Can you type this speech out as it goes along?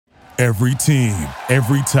Every team,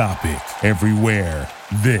 every topic, everywhere.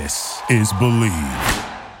 This is Believe.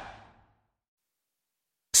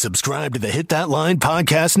 Subscribe to the Hit That Line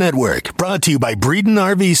Podcast Network, brought to you by Breeden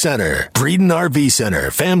RV Center. Breeden RV Center,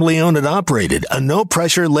 family owned and operated, a no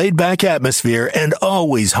pressure, laid back atmosphere, and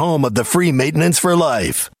always home of the free maintenance for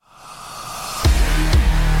life.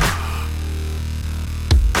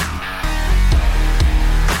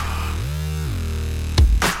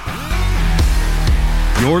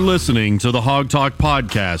 You're listening to the Hawg Talk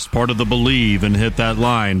podcast, part of the Believe and Hit That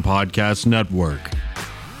Line podcast network.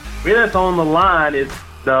 With us on the line is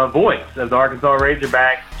the voice of the Arkansas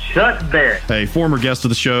Razorbacks, Chuck Barrett. A former guest of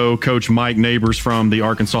the show, Coach Mike Neighbors from the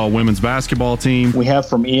Arkansas women's basketball team. We have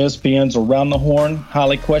from ESPN's Around the Horn,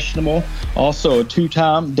 highly questionable. Also a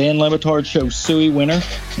two-time Dan Le Batard Show Suey winner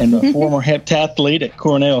and a former heptathlete at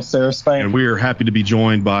Cornell, Sarah Spain. And we are happy to be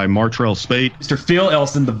joined by Martrell Spate. Mr. Phil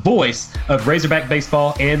Elson, the voice of Razorback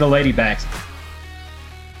baseball and the Ladybacks.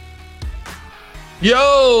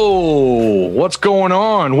 Yo, what's going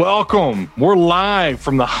on? Welcome. We're live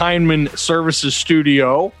from the Heinemann Services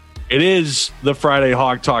Studio. It is the Friday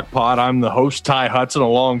Hawg Talk Pod. I'm the host, Ty Hudson.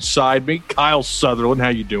 Alongside me, Kyle Sutherland. How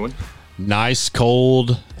you doing? Nice,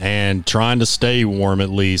 cold, and trying to stay warm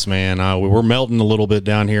at least, man. We're melting a little bit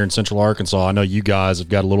down here in central Arkansas. I know you guys have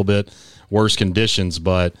got a little bit worse conditions,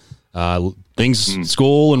 but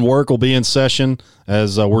school and work will be in session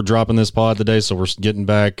as we're dropping this pod today, so we're getting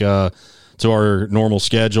back to our normal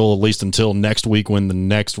schedule, at least until next week when the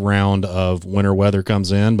next round of winter weather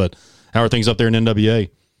comes in. But how are things up there in NWA?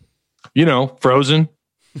 You know, frozen,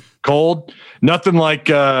 cold, nothing like,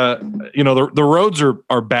 the roads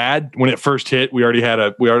are bad. When it first hit, we already had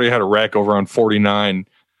a wreck over on 49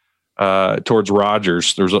 towards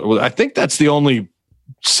Rogers. I think that's the only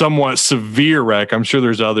somewhat severe wreck. I'm sure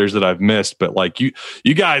there's others that I've missed, but like you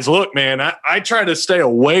guys, look, man, I try to stay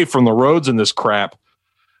away from the roads in this crap.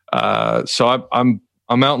 So I'm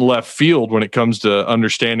out in left field when it comes to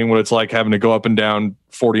understanding what it's like having to go up and down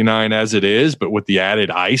 49 as it is, but with the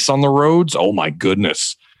added ice on the roads, oh my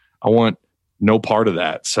goodness, I want no part of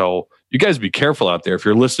that. So you guys be careful out there. If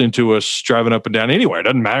you're listening to us driving up and down anywhere, it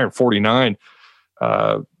doesn't matter. 49,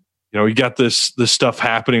 you got this stuff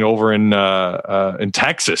happening over in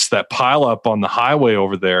Texas, that pile up on the highway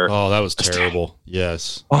over there. Oh, that was terrible.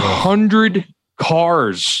 Yes. 100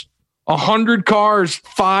 cars,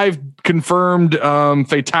 5 confirmed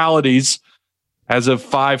fatalities as of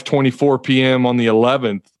 5:24 p.m. on the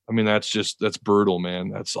 11th. I mean, that's brutal, man.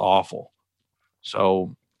 That's awful.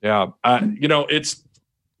 So yeah,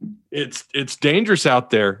 it's dangerous out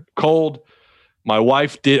there. Cold. My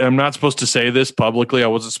wife I'm not supposed to say this publicly. I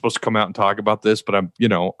wasn't supposed to come out and talk about this, but I'm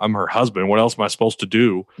her husband. What else am I supposed to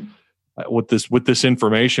do with this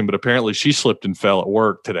information? But apparently she slipped and fell at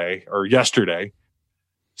work today or yesterday.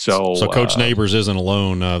 So Coach Neighbors isn't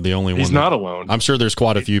alone. The only one. He's not alone. I'm sure there's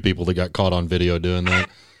quite a few people that got caught on video doing that.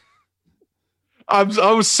 I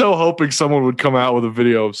was so hoping someone would come out with a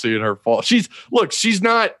video of seeing her fall. She's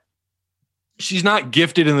not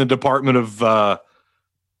gifted in the department of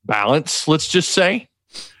balance, let's just say.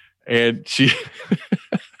 And she,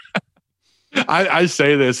 I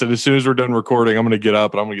say this, and as soon as we're done recording, I'm going to get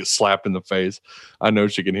up and I'm going to get slapped in the face. I know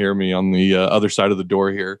she can hear me on the other side of the door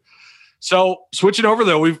here. So switching over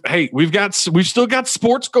though, we've still got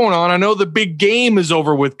sports going on. I know the big game is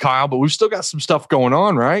over with, Kyle, but we've still got some stuff going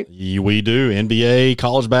on, right? We do. NBA,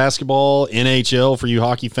 college basketball, NHL for you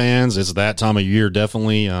hockey fans. It's that time of year,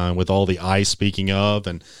 definitely, with all the ice, speaking of,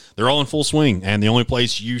 and they're all in full swing. And the only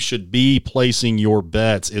place you should be placing your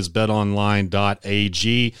bets is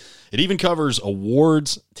betonline.ag. It even covers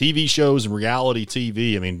awards, TV shows, and reality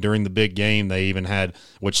TV. I mean, during the big game, they even had,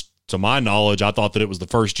 which to my knowledge, I thought that it was the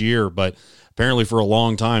first year, but apparently for a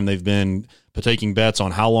long time they've been taking bets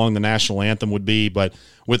on how long the national anthem would be. But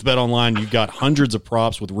with BetOnline, you've got hundreds of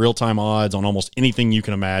props with real-time odds on almost anything you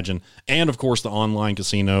can imagine, and of course the online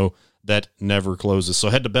casino that never closes. So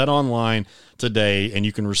head to BetOnline today, and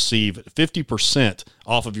you can receive 50%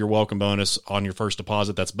 off of your welcome bonus on your first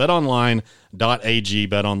deposit. That's betonline.ag.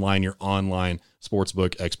 BetOnline, your online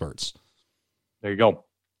sportsbook experts. There you go.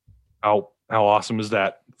 How awesome is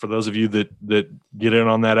that? For those of you that get in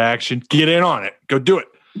on that action, get in on it. Go do it.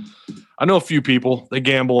 I know a few people, they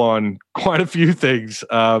gamble on quite a few things.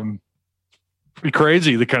 Pretty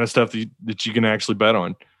crazy, the kind of stuff that you can actually bet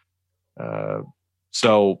on.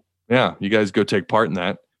 So, yeah, you guys go take part in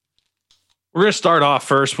that. We're going to start off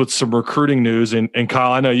first with some recruiting news. And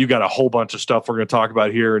Kyle, I know you got a whole bunch of stuff we're going to talk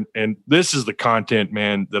about here. And this is the content,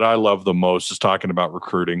 man, that I love the most, is talking about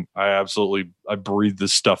recruiting. I breathe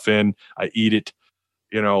this stuff in. I eat it.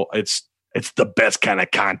 You know, it's it's the best kind of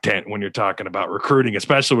content when you're talking about recruiting,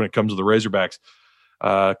 especially when it comes to the Razorbacks.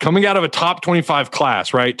 Coming out of a top 25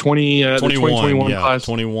 class, right? 2021 class.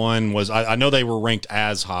 21 was, I know they were ranked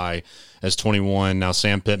as high as 21. Now,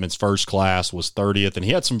 Sam Pittman's first class was 30th, and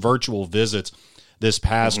he had some virtual visits this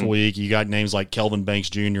past week. You got names like Kelvin Banks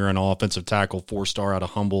Jr., an offensive tackle, 4-star out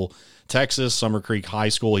of Humble, Texas, Summer Creek High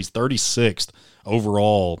School. He's 36th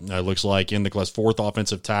overall, it looks like, in the class, 4th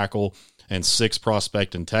offensive tackle and 6th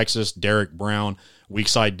prospect in Texas. Derek Brown, weak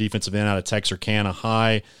side defensive end out of Texarkana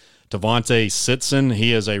High. Tavante Sitson,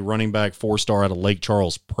 he is a running back, 4-star out of Lake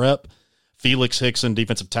Charles Prep. Felix Hickson,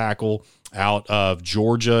 defensive tackle out of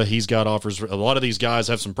Georgia. He's got offers. A lot of these guys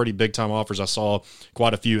have some pretty big-time offers. I saw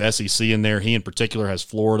quite a few SEC in there. He in particular has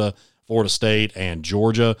Florida State, and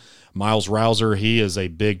Georgia. Miles Rouser, he is a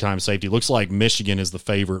big-time safety. Looks like Michigan is the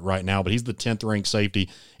favorite right now, but he's the 10th-ranked safety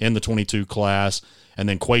in the 22 class. And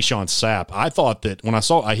then Quayshawn Sapp. I thought that when I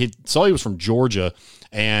saw he was from Georgia,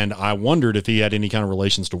 and I wondered if he had any kind of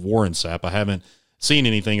relations to Warren Sapp. I haven't seen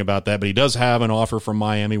anything about that, but he does have an offer from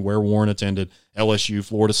Miami, where Warren attended, LSU,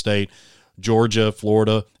 Florida State, Georgia,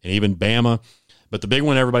 Florida, and even Bama. But the big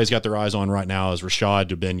one everybody's got their eyes on right now is Rashad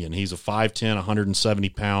Dubinion. He's a 5'10",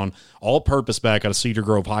 170-pound, all-purpose back out of Cedar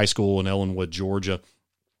Grove High School in Ellenwood, Georgia.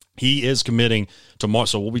 He is committing tomorrow,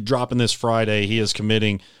 so we'll be dropping this Friday. He is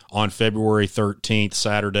committing on February 13th,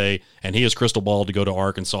 Saturday, and he is crystal ball to go to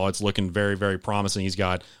Arkansas. It's looking very, very promising. He's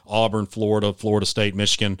got Auburn, Florida, Florida State,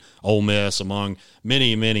 Michigan, Ole Miss, among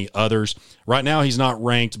many, many others. Right now he's not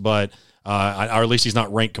ranked, but or at least he's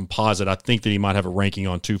not ranked composite. I think that he might have a ranking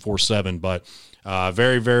on 247, but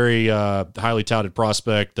very, very highly touted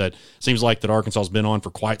prospect that seems like that Arkansas has been on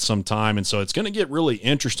for quite some time. And so it's going to get really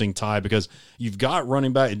interesting, Ty, because you've got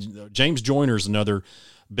running back. James Joyner's another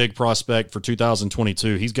big prospect for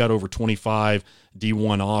 2022. He's got over 25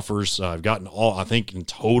 D1 offers. I've gotten all, I think in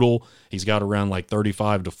total, he's got around like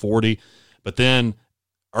 35 to 40. But then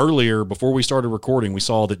earlier, before we started recording, we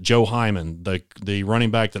saw that Joe Hyman, the running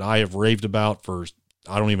back that I have raved about for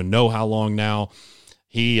I don't even know how long now,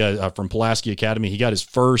 he from Pulaski Academy, he got his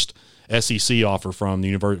first SEC offer from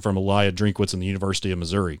Elijah Drinkwitz and the University of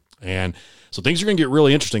Missouri. And so things are going to get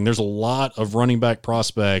really interesting. There's a lot of running back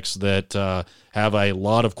prospects that have a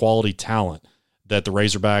lot of quality talent that the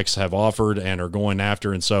Razorbacks have offered and are going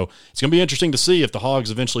after. And so it's going to be interesting to see if the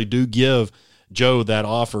Hogs eventually do give Joe that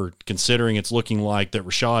offer, considering it's looking like that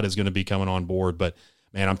Rashad is going to be coming on board. But,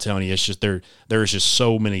 man, I'm telling you, it's just there's just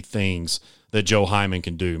so many things that Joe Hyman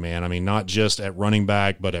can do, man. I mean, not just at running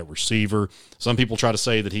back, but at receiver. Some people try to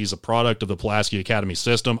say that he's a product of the Pulaski Academy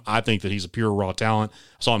system. I think that he's a pure raw talent.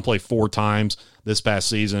 I saw him play 4 times this past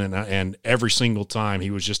season, and every single time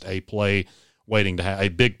he was just a big play waiting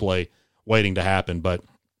to happen. But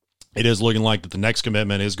it is looking like that the next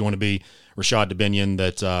commitment is going to be Rashad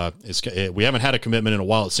Dubinion. We haven't had a commitment in a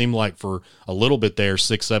while. It seemed like for a little bit there,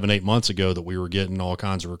 6, 7, 8 months ago, that we were getting all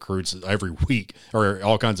kinds of recruits every week, or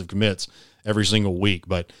all kinds of commits every single week.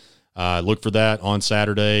 But look for that on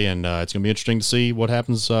Saturday, and it's going to be interesting to see what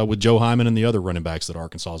happens with Joe Hyman and the other running backs that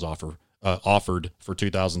Arkansas has offered for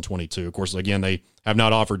 2022. Of course, again, they have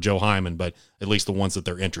not offered Joe Hyman, but at least the ones that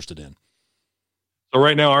they're interested in. So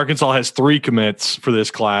right now, Arkansas has 3 commits for this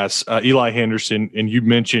class. Eli Henderson, and you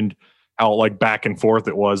mentioned how like back and forth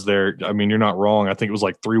it was there. I mean, you're not wrong. I think it was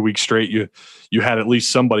like 3 weeks straight. You had at least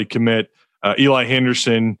somebody commit. Eli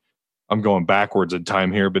Henderson, I'm going backwards in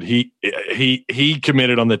time here, but he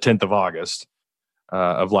committed on the 10th of August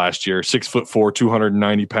of last year. 6'4",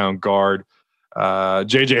 290-pound guard.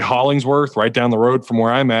 JJ Hollingsworth, right down the road from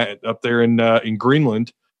where I'm at, up there in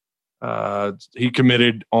Greenland. He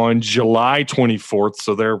committed on July 24th,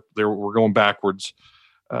 so we're going backwards.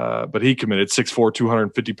 But he committed 6'4",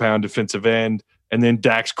 250-pound defensive end. And then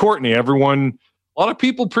Dax Courtney, a lot of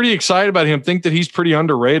people pretty excited about him, think that he's pretty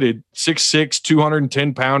underrated. 6'6",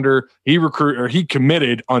 210-pounder. He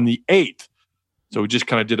committed on the 8th. So we just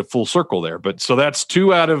kind of did a full circle there. But so that's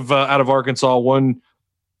 2 out of Arkansas, one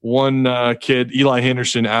kid, Eli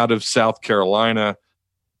Henderson, out of South Carolina.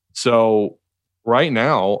 So right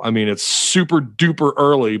now, I mean, it's super duper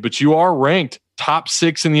early, but you are ranked top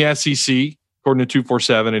 6 in the SEC, according to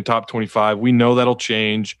 247, and top 25. We know that'll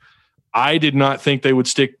change. I did not think they would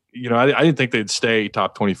stick. I didn't think they'd stay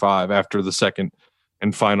top 25 after the second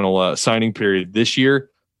and final signing period this year.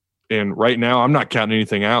 And right now, I'm not counting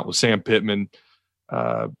anything out with Sam Pittman,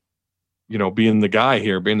 being the guy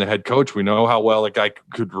here, being the head coach. We know how well that guy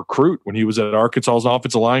could recruit when he was at Arkansas's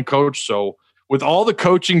offensive line coach. So with all the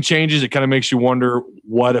coaching changes, it kind of makes you wonder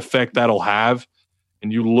what effect that'll have.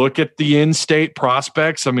 And you look at the in-state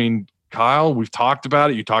prospects. I mean, Kyle, we've talked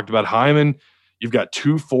about it. You talked about Hyman. You've got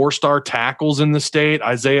 2 4-star tackles in the state.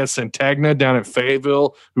 Isaiah Santegna down at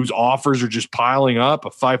Fayetteville, whose offers are just piling up. A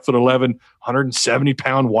 5'11",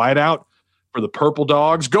 170-pound wideout for the Purple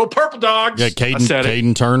Dogs. Go Purple Dogs! Yeah,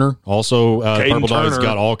 Caden Turner. Also, Purple Turner, Dogs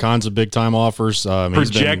got all kinds of big-time offers.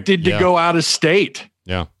 Projected to go out of state.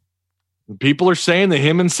 Yeah. People are saying that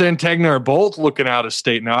him and Santegna are both looking out of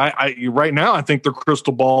state. Now, I right now, I think they're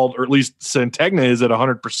crystal balled, or at least Santegna is at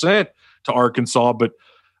 100% to Arkansas, but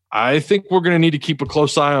I think we're going to need to keep a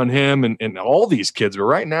close eye on him and all these kids. But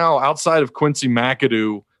right now, outside of Quincy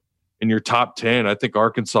McAdoo in your top 10, I think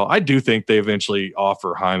Arkansas, I do think they eventually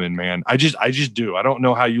offer Hyman, man. I just do. I don't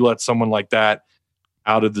know how you let someone like that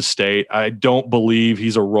out of the state. I don't believe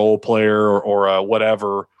he's a role player or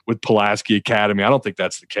whatever with Pulaski Academy. I don't think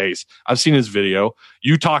that's the case. I've seen his video.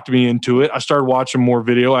 You talked me into it. I started watching more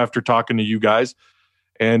video after talking to you guys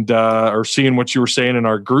and or seeing what you were saying in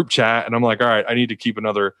our group chat. And I'm like, all right, I need to take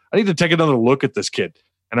another look at this kid.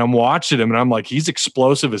 And I'm watching him and I'm like, he's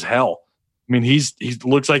explosive as hell. I mean, he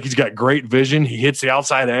looks like he's got great vision. He hits the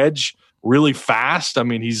outside edge really fast. I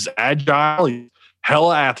mean, he's agile. He's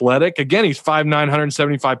hella athletic. Again, he's 5'9",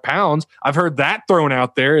 175 pounds. I've heard that thrown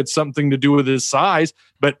out there. It's something to do with his size.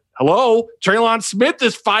 But hello, Traylon Smith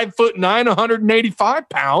is 5'9", 185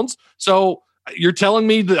 pounds. So you're telling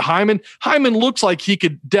me that Hyman looks like he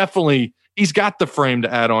could definitely, he's got the frame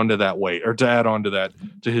to add on to that weight or to add on to that,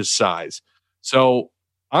 to his size. So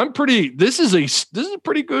this is a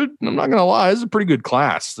pretty good, I'm not going to lie, this is a pretty good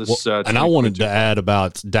class. And I wanted to add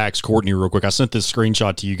about Dax Courtney real quick. I sent this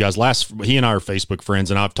screenshot to you guys. He and I are Facebook friends,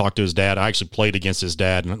 and I've talked to his dad. I actually played against his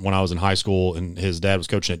dad when I was in high school, and his dad was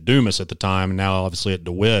coaching at Dumas at the time, and now obviously at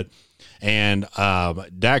DeWitt. And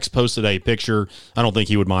Dax posted a picture. I don't think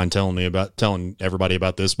he would mind telling everybody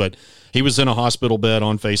about this, but he was in a hospital bed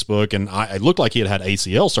on Facebook, and it looked like he had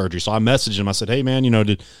ACL surgery. So I messaged him. I said, "Hey man,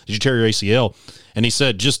 did you tear your ACL?" And he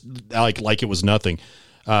said, just like it was nothing,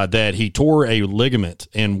 that he tore a ligament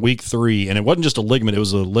in week 3, and it wasn't just a ligament; it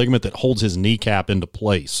was a ligament that holds his kneecap into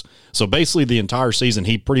place. So basically, the entire season,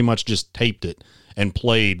 he pretty much just taped it and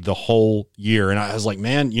played the whole year. And I was like,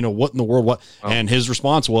 man, what in the world? What? Oh. And his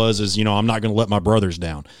response was, I'm not going to let my brothers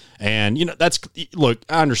down. And, look,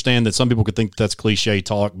 I understand that some people could think that's cliche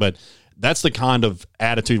talk, but that's the kind of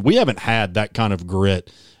attitude. We haven't had that kind of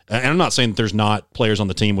grit. And I'm not saying that there's not players on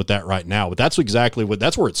the team with that right now, but that's exactly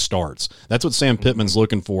that's where it starts. That's what Sam Pittman's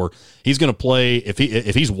looking for. He's going to play if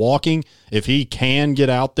he's walking, if he can get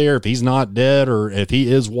out there, if he's not dead, or if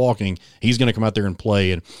he is walking, he's going to come out there and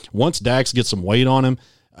play. And once Dax gets some weight on him,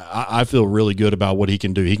 I feel really good about what he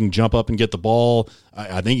can do. He can jump up and get the ball.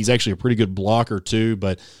 I think he's actually a pretty good blocker too.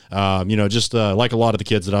 But just like a lot of the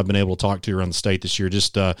kids that I've been able to talk to around the state this year,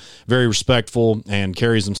 just very respectful and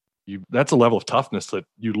carries them. That's a level of toughness that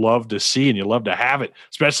you'd love to see and you love to have it,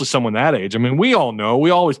 especially someone that age. I mean, we all know,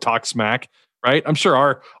 we always talk smack, right? I'm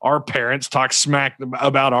sure our parents talk smack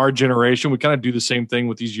about our generation. We kind of do the same thing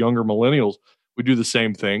with these younger millennials. We do the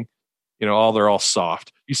same thing. They're all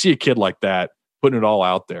soft. You see a kid like that putting it all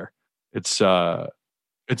out there. It's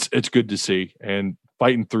good to see, and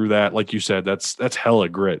fighting through that, like you said, that's hella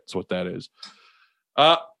grit. That's what that is.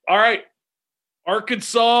 All right.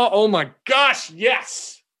 Arkansas. Oh my gosh.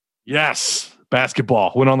 Yes,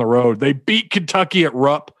 basketball went on the road. They beat Kentucky at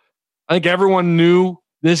Rupp. I think everyone knew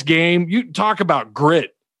this game. You talk about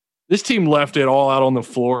grit. This team left it all out on the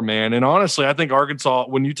floor, man. And honestly, I think Arkansas,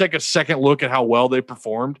 when you take a second look at how well they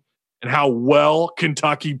performed and how well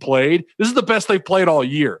Kentucky played, this is the best they've played all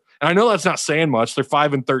year. And I know that's not saying much. They're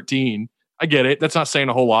 5-13. I get it. That's not saying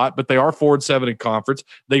a whole lot, but they are 4-7 in conference.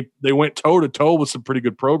 They went toe-to-toe with some pretty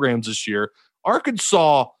good programs this year.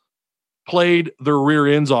 Arkansas played their rear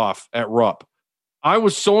ends off at Rupp. I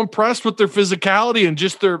was so impressed with their physicality and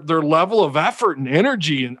just their level of effort and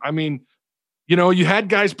energy. And I mean, you had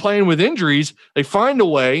guys playing with injuries. They find a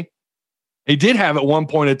way. They did have at one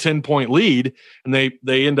point a 10-point lead, and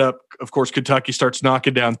they end up, of course, Kentucky starts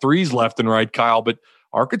knocking down threes left and right, Kyle, but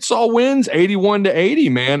Arkansas wins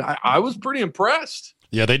 81-80, man. I was pretty impressed.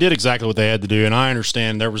 Yeah, they did exactly what they had to do, and I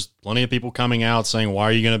understand there was plenty of people coming out saying, why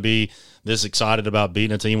are you going to be this excited about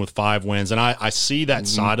beating a team with 5 wins? And I see that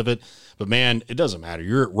side of it, but, man, it doesn't matter.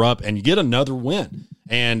 You're at Rupp, and you get another win.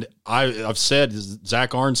 And I've said, Zach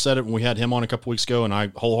Arns said it when we had him on a couple weeks ago, and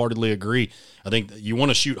I wholeheartedly agree. I think that you want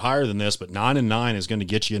to shoot higher than this, but 9-9 is going to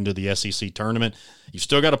get you into the SEC tournament. You've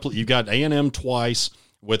still got you've got A&M twice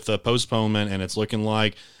with the postponement, and it's looking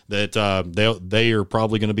like that they are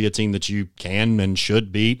probably going to be a team that you can and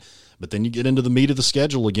should beat. But then you get into the meat of the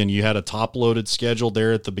schedule again. You had a top-loaded schedule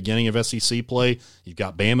there at the beginning of SEC play. You've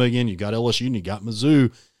got Bama again, you've got LSU, and you got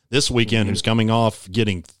Mizzou this weekend, who's coming off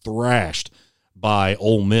getting thrashed by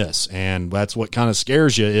Ole Miss, and that's what kind of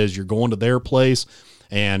scares you is you're going to their place.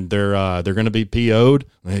 And they're going to be PO'd.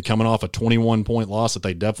 They're coming off a 21-point loss that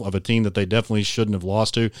they of a team that they definitely shouldn't have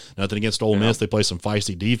lost to. Nothing against Ole Miss. They play some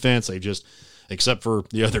feisty defense. They just, except for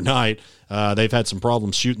the other night, they've had some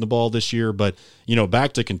problems shooting the ball this year. But,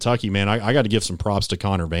 back to Kentucky, man, I got to give some props to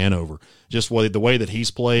Connor Vanover. Just the way that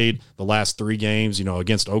he's played the last 3 games,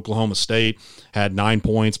 against Oklahoma State, had 9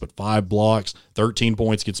 points but 5 blocks, 13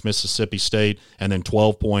 points against Mississippi State, and then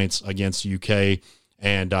 12 points against UK.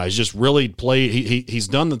 And he's just really played. He's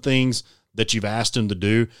done the things that you've asked him to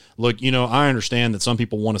do. Look, I understand that some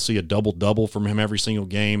people want to see a double-double from him every single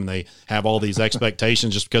game, and they have all these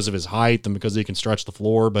expectations just because of his height and because he can stretch the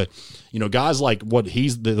floor. But, guys like what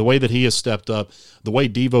the way that he has stepped up, the way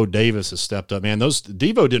Devo Davis has stepped up, man,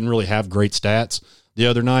 Devo didn't really have great stats the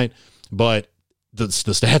other night, but the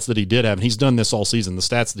stats that he did have, and he's done this all season, the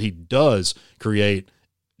stats that he does create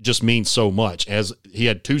just means so much. As he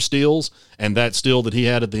had 2 steals, and that steal that he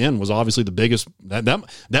had at the end was obviously the biggest.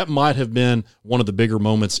 That might have been one of the bigger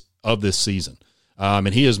moments of this season. And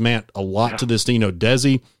he has meant a lot to this team.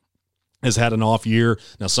 Desi has had an off year.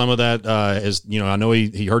 Now, some of that is, I know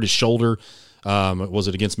he hurt his shoulder. Was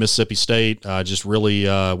it against Mississippi State? Just really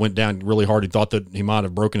went down really hard. He thought that he might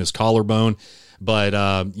have broken his collarbone. But,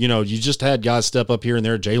 you just had guys step up here and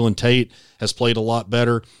there. Jalen Tate has played a lot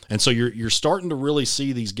better. And so you're starting to really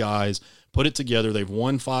see these guys put it together. They've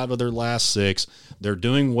won 5 of their last 6. They're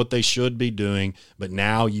doing what they should be doing. But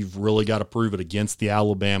now you've really got to prove it against the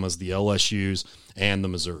Alabamas, the LSUs, and the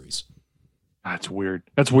Missouris. That's weird.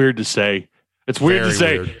 That's weird to say. It's weird to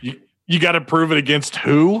say. You got to prove it against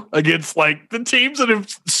who? Against, the teams that have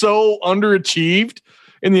so underachieved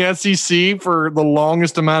in the SEC for the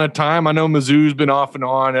longest amount of time. I know Mizzou's been off and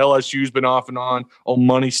on. LSU's been off and on. Oh,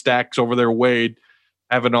 money stacks over there. Wade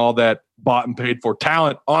having all that bought and paid for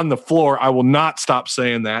talent on the floor. I will not stop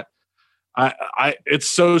saying that.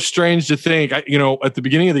 It's so strange to think. At the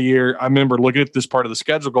beginning of the year, I remember looking at this part of the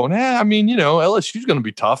schedule going, LSU's going to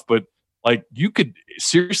be tough, but you could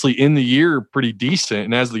seriously end the year pretty decent.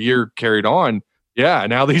 And as the year carried on, yeah,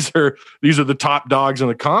 now these are the top dogs in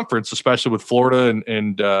the conference, especially with Florida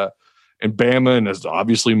and Bama, and as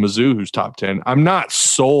obviously Mizzou, who's top 10. I'm not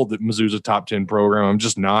sold that Mizzou's a top 10 program. I'm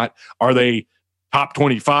just not. Are they top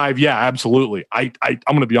 25? Yeah, absolutely. I'm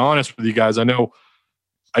going to be honest with you guys. I know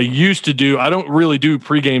I don't really do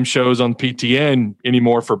pregame shows on PTN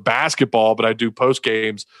anymore for basketball, but I do post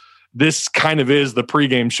games. This kind of is the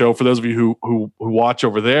pregame show for those of you who watch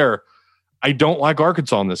over there. I don't like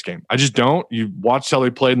Arkansas in this game. I just don't. You watched how they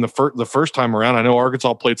played in the first time around. I know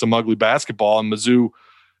Arkansas played some ugly basketball, and Mizzou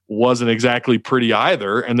wasn't exactly pretty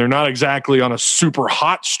either. And they're not exactly on a super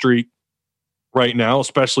hot streak right now,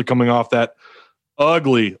 especially coming off that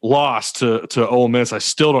ugly loss to Ole Miss. I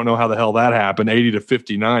still don't know how the hell that happened,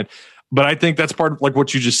 80-59. But I think that's part of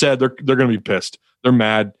what you just said. They're going to be pissed. They're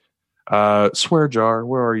mad. Swear jar,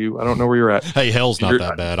 where are you? I don't know where you're at. Hey, hell's not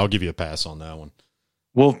that bad. I'll give you a pass on that one.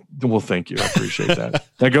 Well, thank you. I appreciate that.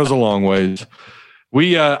 That goes a long ways.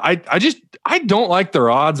 I don't like their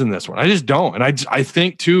odds in this one. I just don't. And I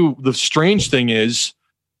think too, the strange thing is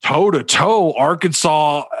toe to toe,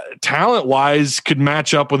 Arkansas talent wise could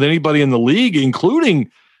match up with anybody in the league,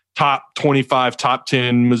 including top 25, top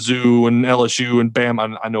 10, Mizzou and LSU and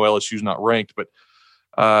Bama. I know LSU's not ranked, but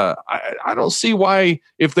I don't see why,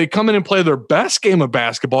 if they come in and play their best game of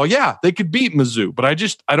basketball, yeah, they could beat Mizzou. But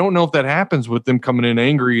I don't know if that happens with them coming in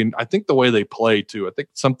angry. And I think the way they play too, I think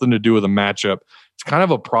it's something to do with a matchup. It's kind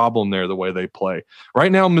of a problem there, the way they play.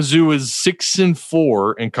 Right now, Mizzou is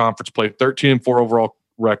 6-4 in conference play, 13-4 overall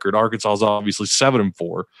record. Arkansas is obviously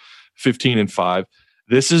 7-4, 15-5.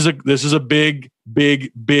 This is a big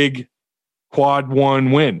quad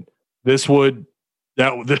 1 win. This would.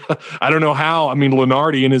 I don't know how. I mean,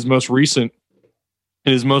 Lenardi in his most recent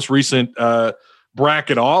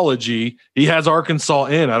bracketology, he has Arkansas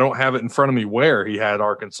in. I don't have it in front of me where he had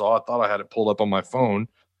Arkansas. I thought I had it pulled up on my phone,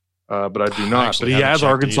 but I do not. But he has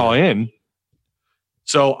Arkansas in.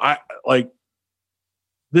 So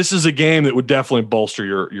this is a game that would definitely bolster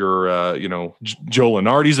your Joe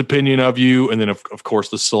Lenardi's opinion of you, and then of course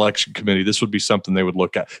the selection committee. This would be something they would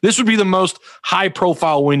look at. This would be the most high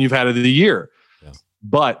profile win you've had of the year.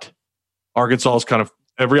 But Arkansas is kind of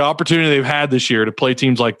every opportunity they've had this year to play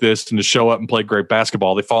teams like this and to show up and play great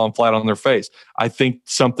basketball, they've fallen flat on their face. I think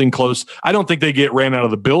something close. I don't think they get ran out of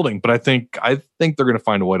the building, but I think they're going to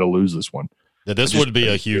find a way to lose this one. Yeah, this would be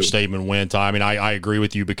a huge statement win, Ty. I mean, I agree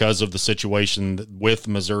with you because of the situation with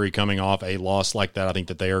Missouri coming off a loss like that. I think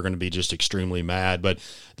that they are going to be just extremely mad. But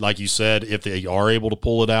like you said, if they are able to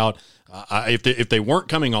pull it out, If they weren't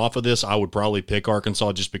coming off of this, I would probably pick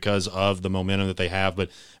Arkansas just because of the momentum that they have. But,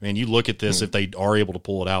 man, you look at this, if they are able to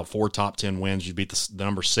pull it out, 4 top 10 wins, you beat the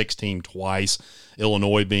number 6 team twice,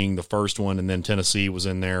 Illinois being the first one, and then Tennessee was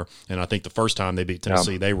in there. And I think the first time they beat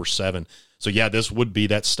Tennessee, they were 7. So, yeah, this would be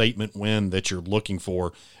that statement win that you're looking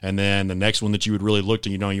for. And then the next one that you would really look to,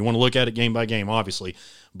 you want to look at it game by game, obviously.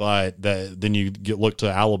 But then you look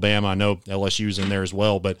to Alabama. I know LSU's in there as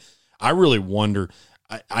well. But I really wonder –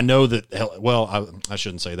 I know that. Well, I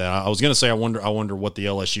shouldn't say that. I was going to say I wonder what the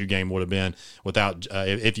LSU game would have been without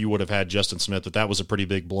if you would have had Justin Smith. That was a pretty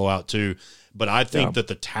big blowout too. But I think that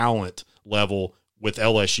the talent level with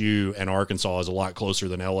LSU and Arkansas is a lot closer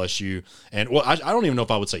than LSU. And I don't even know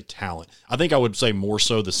if I would say talent. I think I would say more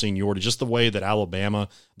so the seniority, just the way that Alabama,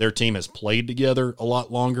 their team has played together a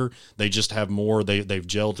lot longer. They just have more. They've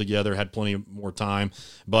gelled together, had plenty more time,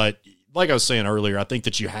 but. Like I was saying earlier, I think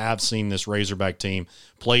that you have seen this Razorback team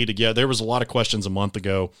play together. There was a lot of questions a month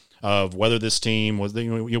ago of whether this team was,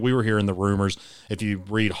 we were hearing the rumors. If you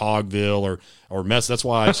read Hogville or Mess, that's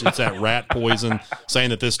why it's that rat poison saying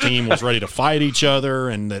that this team was ready to fight each other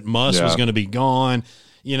and that Muss was going to be gone.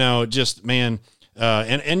 Just, man,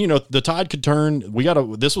 and the tide could turn.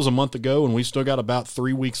 This was a month ago, and we've still got about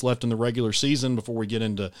 3 weeks left in the regular season before we get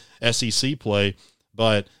into SEC play.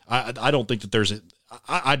 But I don't think that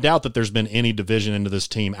I doubt that there's been any division into this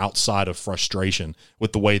team outside of frustration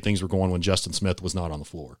with the way things were going when Justin Smith was not on the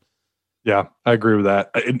floor. Yeah, I agree with that.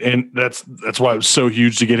 And that's why it was so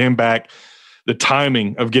huge to get him back. The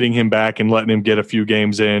timing of getting him back and letting him get a few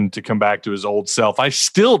games in to come back to his old self. I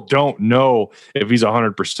still don't know if he's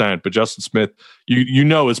 100%, but Justin Smith, you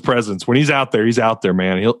know his presence. When he's out there,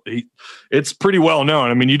 man. It's pretty well known.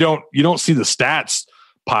 I mean, you don't see the stats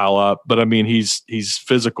pile up, but I mean, he's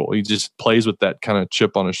physical. He just plays with that kind of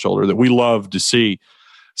chip on his shoulder that we love to see.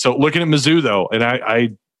 So looking at Mizzou though, and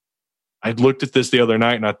I looked at this the other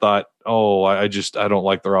night and I thought, I don't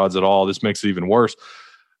like their odds at all. This makes it even worse.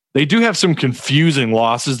 They do have some confusing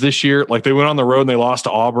losses this year. Like they went on the road and they lost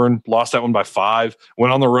to Auburn, lost that one by 5,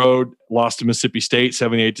 went on the road, lost to Mississippi State,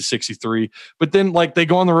 78-63. But then like they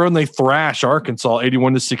go on the road and they thrash Arkansas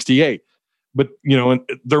 81-68. But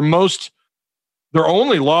their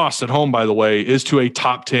only loss at home, by the way, is to a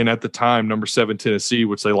top 10 at the time, number 7 Tennessee,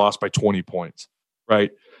 which they lost by 20 points,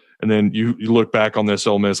 right? And then you look back on this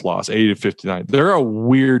Ole Miss loss, 80-59. They're a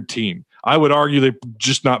weird team. I would argue they're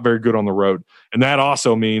just not very good on the road. And that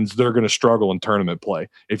also means they're going to struggle in tournament play.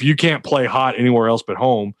 If you can't play hot anywhere else but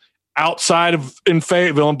home, outside of in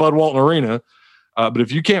Fayetteville and Bud Walton Arena, but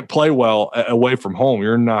if you can't play well away from home,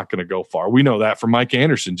 you're not going to go far. We know that from Mike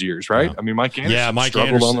Anderson's years, right? Yeah. I mean, Mike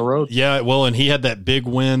struggled on the road. Yeah, well, and he had that big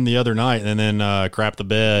win the other night and then crapped the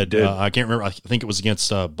bed. I can't remember. I think it was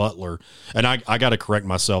against Butler. And I got to correct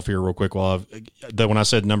myself here real quick. When I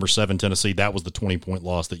said number 7 Tennessee, that was the 20-point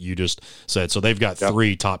loss that you just said. So they've got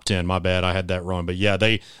 3 top 10. My bad. I had that wrong. But, yeah,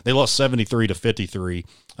 they lost 73-53.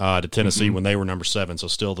 To Tennessee when they were number 7, so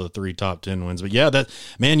still the 3 top 10 wins. But yeah,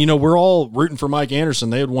 we're all rooting for Mike Anderson.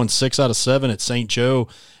 They had won 6 out of 7 at St. Joe,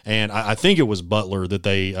 and I think it was Butler that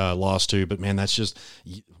they lost to. But man, that's just,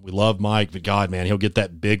 we love Mike, but God, man, he'll get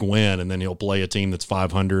that big win, and then he'll play a team that's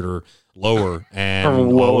 500 or lower, and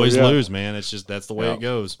always lose. Man, it's just that's the way it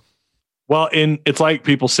goes. Well, and it's like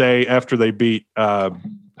people say after they beat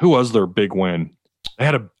who was their big win.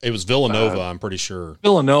 It was Villanova, I'm pretty sure.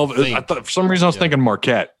 Villanova. I thought for some reason I was thinking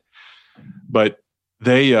Marquette, but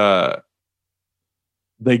they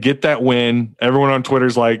get that win. Everyone on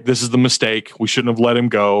Twitter's like, "This is the mistake. We shouldn't have let him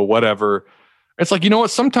go." Whatever. It's like, you know what?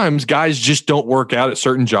 Sometimes guys just don't work out at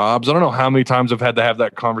certain jobs. I don't know how many times I've had to have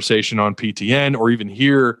that conversation on PTN or even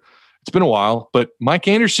here. It's been a while, but Mike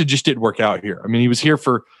Anderson just didn't work out here. I mean, he was here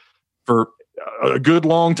for a good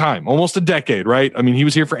long time, almost a decade, right? I mean, he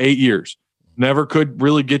was here for 8 years. Never could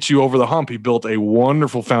really get you over the hump. He built a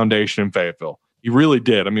wonderful foundation in Fayetteville. He really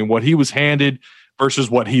did. I mean, what he was handed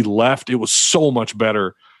versus what he left, it was so much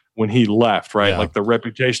better when he left, right? Yeah. Like the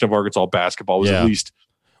reputation of Arkansas basketball was at least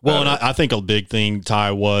Well, and I think a big thing, Ty,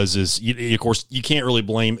 of course, you can't really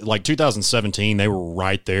blame, like 2017, they were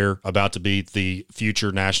right there about to beat the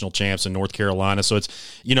future national champs in North Carolina. So it's,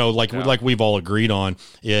 like we've all agreed on,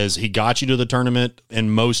 is he got you to the tournament in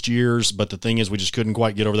most years, but the thing is we just couldn't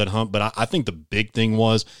quite get over that hump. But I think the big thing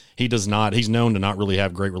was he's known to not really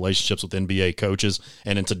have great relationships with NBA coaches.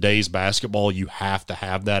 And in today's basketball, you have to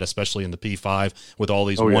have that, especially in the P5 with all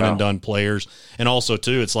these one-and-done players. And also,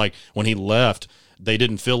 too, it's like when he left – they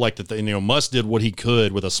didn't feel like that. Muss did what he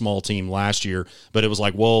could with a small team last year, but it was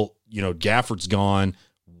like, well, Gafford's gone.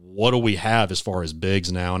 what do we have as far as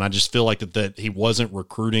bigs now? And I just feel like that he wasn't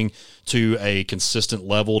recruiting to a consistent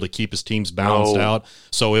level to keep his teams balanced out.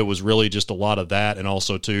 So it was really just a lot of that, and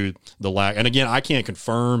also to the lack. And again, I can't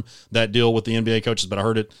confirm that deal with the NBA coaches, but I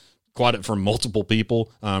heard it quite from multiple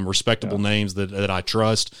people, respectable names that I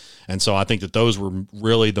trust. And so I think that those were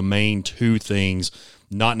really the main two things,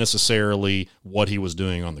 not necessarily what he was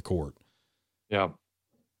doing on the court. Yeah,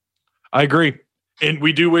 I agree. And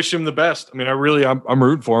we do wish him the best. I mean, I'm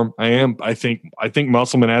rooting for him. I am. I think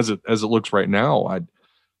Musselman, as it looks right now,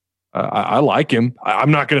 I like him.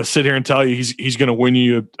 I'm not going to sit here and tell you he's going to win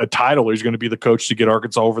you a title. He's going to be the coach to get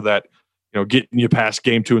Arkansas over that, getting you past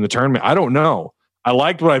game 2 in the tournament. I don't know. I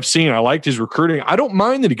liked what I've seen. I liked his recruiting. I don't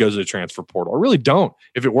mind that he goes to the transfer portal. I really don't.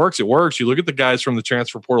 If it works, it works. You look at the guys from the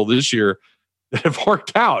transfer portal this year that have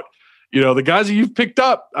worked out. The guys that you've picked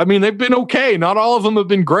up, I mean, they've been okay. Not all of them have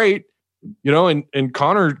been great. And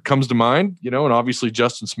Connor comes to mind, and obviously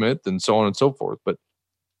Justin Smith and so on and so forth. But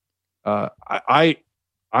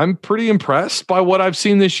I'm pretty impressed by what I've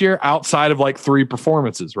seen this year outside of like 3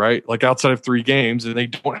 performances, right? Like outside of 3 games, and they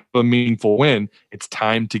don't have a meaningful win. It's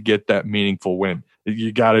time to get that meaningful win.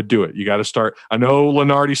 You got to do it. You got to start. I know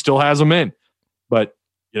Lenardi still has them in, but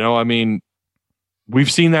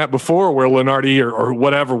we've seen that before where Lenardi or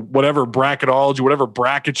whatever bracketology, whatever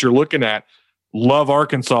brackets you're looking at, love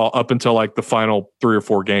Arkansas up until like the final 3 or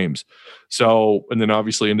 4 games. So, and then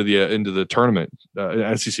obviously into the tournament,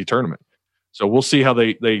 SEC tournament. So we'll see how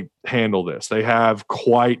they handle this. They have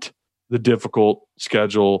quite the difficult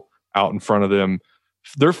schedule out in front of them.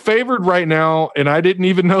 They're favored right now, and I didn't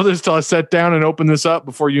even know this till I sat down and opened this up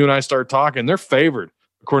before you and I started talking. They're favored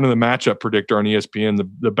according to the matchup predictor on ESPN.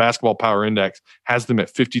 The Basketball Power Index has them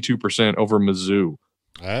at 52% over Mizzou.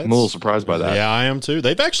 I'm a little surprised by that. Yeah, I am too.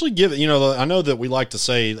 They've actually given, I know that we like to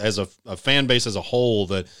say as a fan base as a whole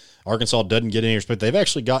that Arkansas doesn't get any respect. They've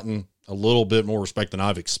actually gotten a little bit more respect than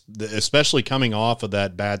especially coming off of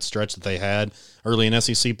that bad stretch that they had early in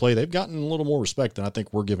SEC play. They've gotten a little more respect than I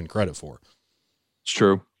think we're giving credit for. It's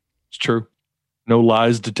true. It's true. No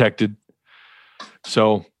lies detected.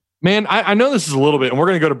 So, man, I know this is a little bit, and we're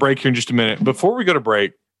going to go to break here in just a minute. Before we go to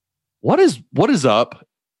break, what is up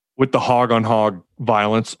with the hog on hog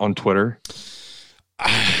violence on Twitter?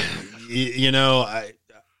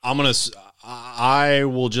 I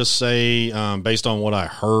will just say, based on what I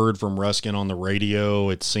heard from Ruskin on the radio,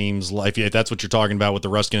 it seems like if that's what you're talking about with the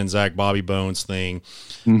Ruskin and Zach Bobby Bones thing.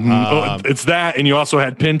 Mm-hmm. It's that, and you also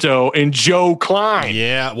had Pinto and Joe Klein.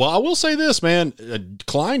 Yeah, well, I will say this, man.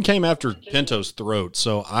 Klein came after Pinto's throat,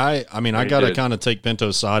 so I got to kind of take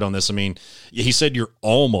Pinto's side on this. I mean, he said you're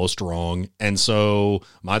almost wrong, and so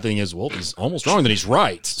my thing is, well, he's almost wrong, then he's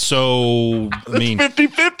right. So, I mean,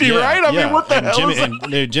 50-50, right? I mean, what the hell is that?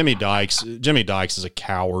 And Jimmy Dykes is a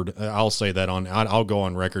coward. I'll say that I'll go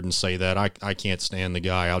on record and say that. I can't stand the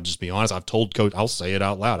guy. I'll just be honest. I've told Coach, I'll say it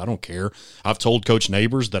out loud. I don't care. I've told Coach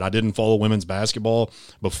Neighbors that I didn't follow women's basketball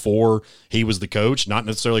before he was the coach, not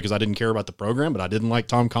necessarily because I didn't care about the program, but I didn't like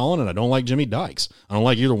Tom Collin and I don't like Jimmy Dykes. I don't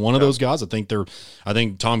like either one of those guys. I think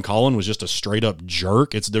Tom Collin was just a straight up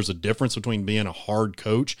jerk. There's a difference between being a hard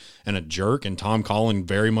coach and a jerk, and Tom Collin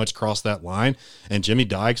very much crossed that line. And Jimmy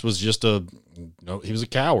Dykes was just he was a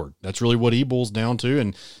coward. That's really what he boils down to.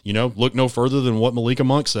 And, look no further than what Malika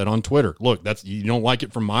Monk said on Twitter. Look, you don't like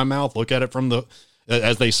it from my mouth. Look at it from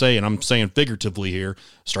as they say, and I'm saying figuratively here,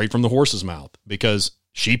 straight from the horse's mouth, because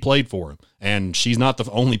she played for him and she's not the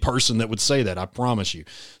only person that would say that. I promise you.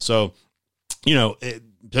 So,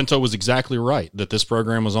 Pinto was exactly right that this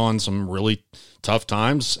program was on some really tough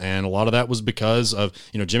times, and a lot of that was because of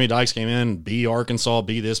Jimmy Dykes came in, be Arkansas,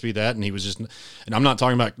 be this, be that, and he was just. And I'm not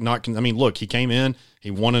talking about look, he came in,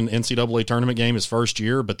 he won an NCAA tournament game his first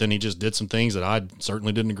year, but then he just did some things that I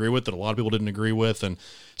certainly didn't agree with, that a lot of people didn't agree with, and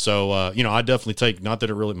so I definitely take, not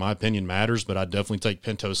that it really my opinion matters, but I definitely take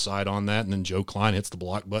Pinto's side on that. And then Joe Klein hits the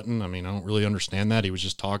block button. I mean, I don't really understand that. He was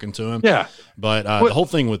just talking to him. Yeah, but the whole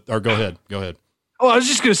thing with, or go ahead. Oh, I was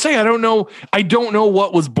just going to say, I don't know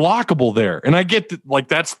what was blockable there. And I get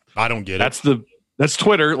that, I don't get it. That's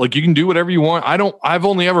Twitter. Like, you can do whatever you want. I've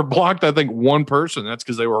only ever blocked, I think, one person. That's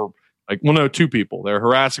because they were two people. They were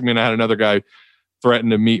harassing me, and I had another guy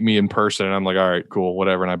threaten to meet me in person. And I'm like, all right, cool,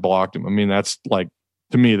 whatever. And I blocked him. I mean, that's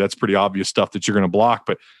to me, that's pretty obvious stuff that you're going to block.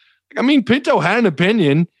 But Pinto had an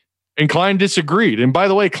opinion and Klein disagreed. And by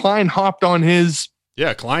the way, Klein hopped on his,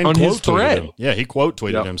 Klein on his thread. Him. Yeah, he quote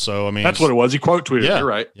tweeted him. So I mean, that's what it was. He quote tweeted. Yeah, You're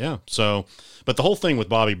right. Yeah. So, but the whole thing with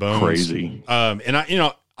Bobby Bones, crazy. And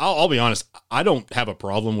I'll be honest. I don't have a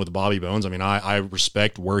problem with Bobby Bones. I mean, I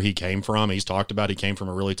respect where he came from. He's talked about he came from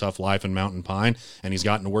a really tough life in Mountain Pine, and he's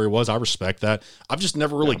gotten to where he was. I respect that. I've just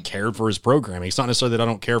never really cared for his programming. It's not necessarily that I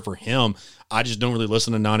don't care for him. I just don't really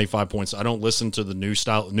listen to 95 Points. I don't listen to the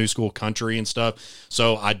new school country and stuff.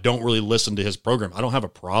 So I don't really listen to his program. I don't have a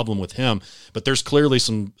problem with him, but there's clearly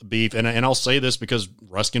some beef. And I'll say this because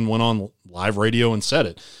Ruskin went on live radio and said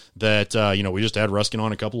it, that, we just had Ruskin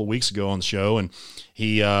on a couple of weeks ago on the show, and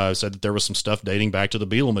he said that there was some stuff dating back to the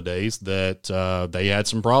Bielema days that they had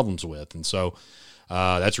some problems with. And so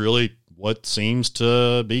that's really what seems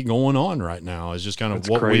to be going on right now, is just kind of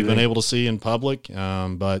what we've been able to see in public.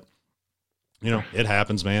 But it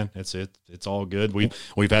happens, man. It's all good.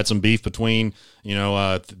 We've had some beef between,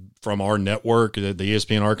 from our network, the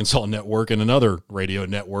ESPN Arkansas network, and another radio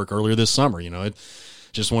network earlier this summer.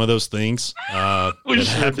 It's just one of those things that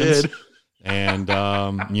happens. Did. And,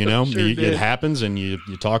 it happens, and you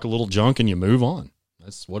talk a little junk and you move on.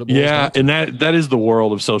 That's what it boils down to. And that is the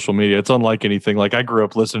world of social media. It's unlike anything. Like, I grew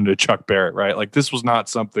up listening to Chuck Barrett, right? Like, this is not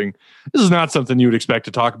something you would expect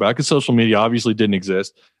to talk about, because social media obviously didn't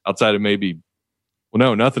exist outside of maybe,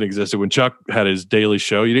 nothing existed. When Chuck had his daily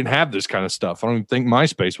show, you didn't have this kind of stuff. I don't even think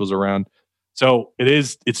MySpace was around. So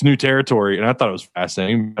it's new territory. And I thought it was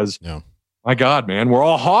fascinating because my God, man, we're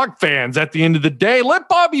all Hawg fans at the end of the day. Let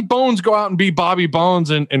Bobby Bones go out and be Bobby Bones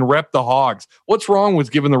and rep the Hogs. What's wrong with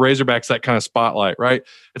giving the Razorbacks that kind of spotlight, right?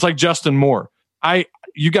 It's like Justin Moore.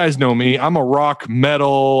 You guys know me. I'm a rock,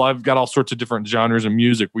 metal. I've got all sorts of different genres of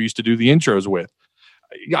music we used to do the intros with.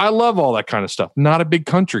 I love all that kind of stuff. Not a big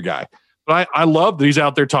country guy. But I love that he's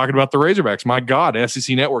out there talking about the Razorbacks. My God,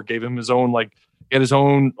 SEC Network gave him his own, he had his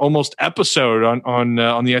own almost episode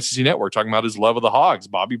on the SEC Network talking about his love of the Hogs.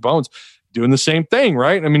 Bobby Bones doing the same thing,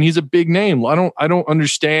 right? I mean, he's a big name. I don't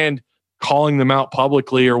understand calling them out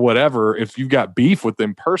publicly or whatever. If you've got beef with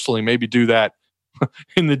them personally, maybe do that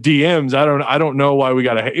in the DMs. I don't know why we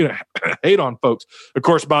got to hate on folks. Of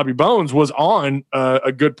course, Bobby Bones was on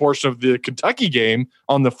a good portion of the Kentucky game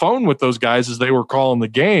on the phone with those guys as they were calling the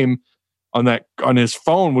game on his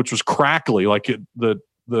phone, which was crackly.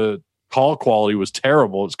 The call quality was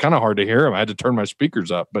terrible. It's kind of hard to hear him. I had to turn my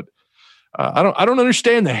speakers up, but I don't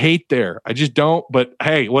understand the hate there. I just don't. But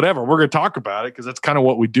hey, whatever. We're going to talk about it because that's kind of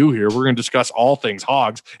what we do here. We're going to discuss all things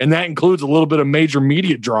Hogs, and that includes a little bit of major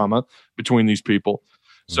media drama between these people.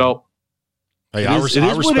 So, hey, I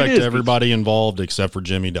respect everybody involved except for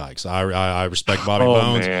Jimmy Dykes. I respect Bobby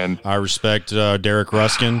Bones. Man. I respect Derek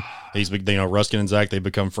Ruskin. He's Ruskin and Zach. They've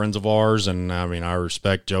become friends of ours, and I mean, I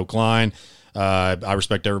respect Joe Klein. I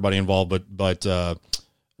respect everybody involved, but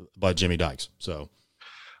Jimmy Dykes. So.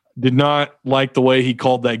 Did not like the way he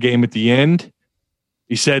called that game at the end.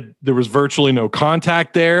 He said there was virtually no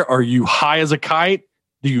contact there. Are you high as a kite?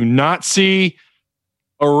 Do you not see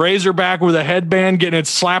a Razorback with a headband getting it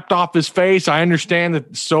slapped off his face? I understand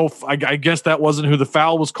that. So I guess that wasn't who the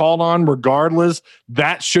foul was called on. Regardless,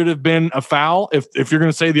 that should have been a foul. If you're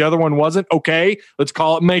going to say the other one wasn't, okay, let's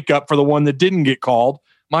call it makeup for the one that didn't get called.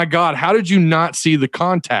 My God, how did you not see the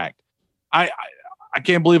contact? I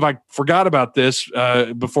can't believe I forgot about this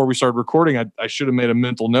before we started recording. I should have made a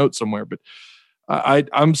mental note somewhere, but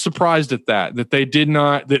I'm surprised at that they did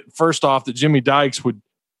not. That first off, that Jimmy Dykes would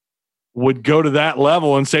go to that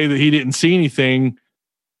level and say that he didn't see anything,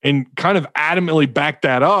 and kind of adamantly back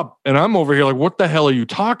that up. And I'm over here like, what the hell are you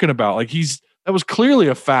talking about? Like that was clearly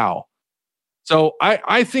a foul. So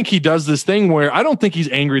I think he does this thing where I don't think he's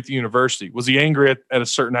angry at the university. Was he angry at a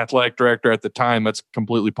certain athletic director at the time? That's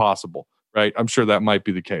completely possible. Right. I'm sure that might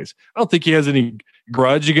be the case. I don't think he has any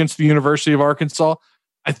grudge against the University of Arkansas.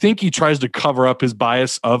 I think he tries to cover up his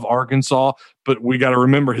bias of Arkansas, but we got to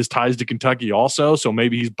remember his ties to Kentucky also. So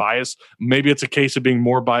maybe he's biased. Maybe it's a case of being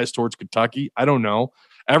more biased towards Kentucky. I don't know.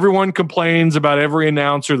 Everyone complains about every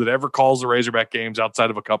announcer that ever calls the Razorback games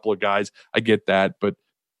outside of a couple of guys. I get that, but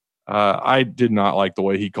I did not like the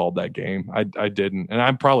way he called that game. I didn't. And I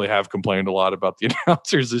probably have complained a lot about the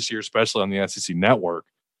announcers this year, especially on the SEC Network.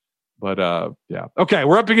 But, yeah. Okay,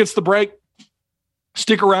 we're up against the break.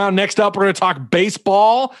 Stick around. Next up, we're going to talk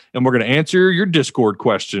baseball, and we're going to answer your Discord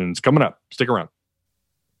questions. Coming up. Stick around.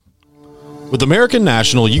 With American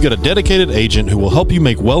National, you get a dedicated agent who will help you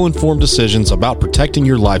make well-informed decisions about protecting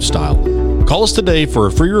your lifestyle. Call us today for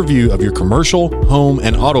a free review of your commercial, home,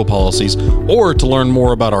 and auto policies, or to learn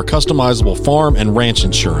more about our customizable farm and ranch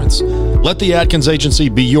insurance. Let the Atkins Agency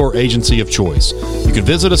be your agency of choice. You can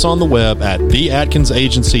visit us on the web at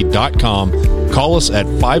theatkinsagency.com, call us at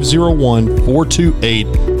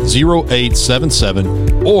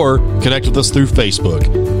 501-428-0877, or connect with us through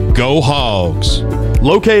Facebook. Go Hogs!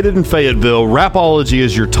 Located in Fayetteville, Wrapology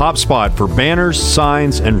is your top spot for banners,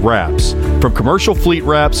 signs, and wraps. From commercial fleet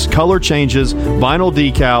wraps, color changes, vinyl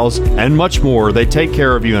decals, and much more, they take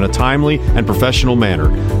care of you in a timely and professional manner.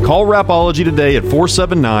 Call Wrapology today at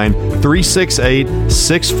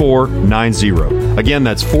 479-368-6490. Again,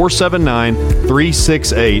 that's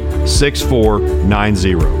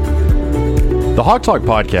 479-368-6490. The Hawg Talk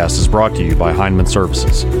podcast is brought to you by Heinemann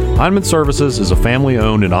Services. Heinemann Services is a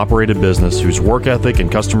family-owned and operated business whose work ethic and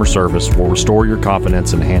customer service will restore your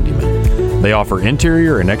confidence in handyman. They offer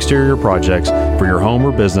interior and exterior projects for your home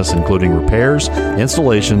or business, including repairs,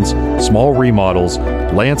 installations, small remodels,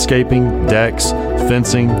 landscaping, decks,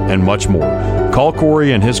 fencing, and much more. Call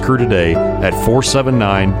Corey and his crew today at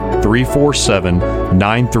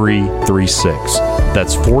 479-347-9336.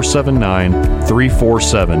 That's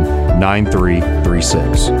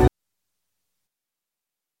 479-347-9336.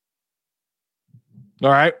 All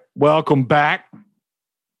right. Welcome back.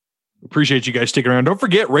 Appreciate you guys sticking around. Don't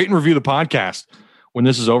forget, rate and review the podcast when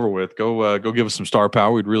this is over with. Go give us some star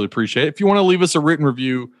power. We'd really appreciate it. If you want to leave us a written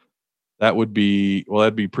review, that'd be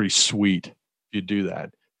pretty sweet if you do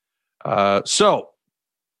that. So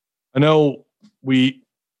I know we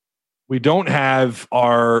don't have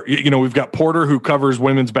our, we've got Porter, who covers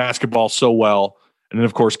women's basketball so well. And then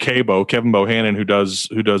of course, Kevin Bohannon,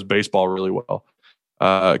 who does baseball really well.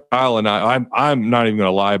 Kyle and I'm not even going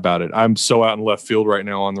to lie about it. I'm so out in left field right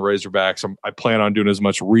now on the Razorbacks. I plan on doing as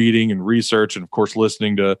much reading and research and of course,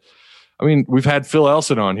 listening to, we've had Phil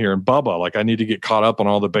Elson on here and Bubba. Like, I need to get caught up on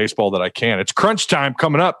all the baseball that I can. It's crunch time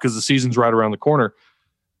coming up because the season's right around the corner.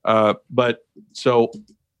 But so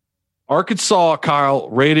Arkansas, Kyle,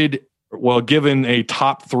 given a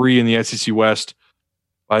top 3 in the SEC West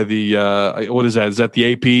by the, what is that? Is that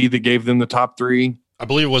the AP that gave them the top 3? I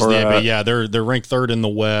believe it was the AP. Yeah, they're ranked 3rd in the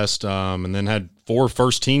West, and then had 4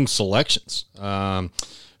 first-team selections. None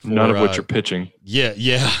of which are pitching. Yeah.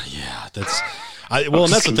 That's and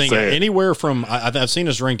that's the thing. Anywhere from I've seen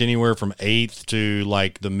us ranked anywhere from 8th to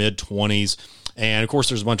like the mid-20s. And, of course,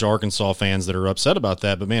 there's a bunch of Arkansas fans that are upset about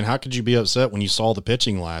that. But, man, how could you be upset when you saw the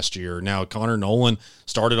pitching last year? Now, Connor Nolan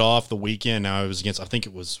started off the weekend. Now, it was against, I think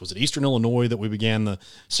it was it Eastern Illinois that we began the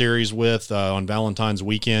series with on Valentine's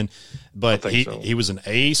weekend? But he was an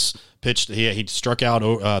ace. Pitched, he struck out,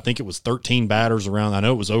 I think it was 13 batters around. I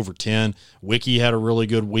know it was over 10. Wiki had a really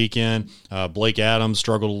good weekend. Blake Adams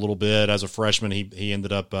struggled a little bit as a freshman. He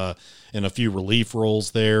ended up in a few relief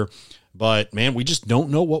roles there. But, man, we just don't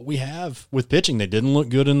know what we have with pitching. They didn't look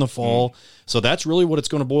good in the fall. So that's really what it's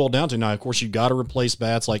going to boil down to. Now, of course, you got to replace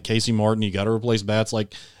bats like Casey Martin. You got to replace bats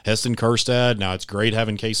like Heston Kjerstad. Now, it's great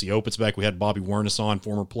having Casey Opitz back. We had Bobby Wernes on,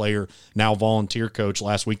 former player, now volunteer coach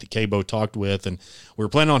last week that Cabo talked with. And we were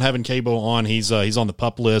planning on having Cabo on. He's on the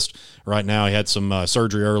PUP list right now. He had some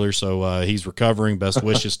surgery earlier, so he's recovering. Best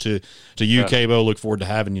wishes to you, Cabo. Look forward to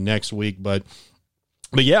having you next week. But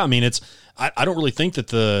yeah, I don't really think that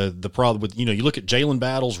the problem with, you look at Jalen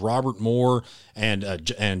Battles, Robert Moore, and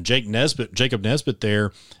Jacob Nesbitt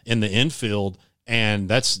there in the infield,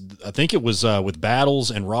 and I think it was with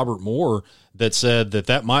Battles and Robert Moore that said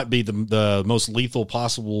that might be the most lethal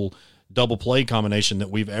possible double play combination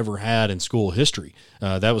that we've ever had in school history.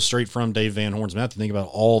 That was straight from Dave Van Horn's mouth to think about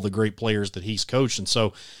all the great players that he's coached. And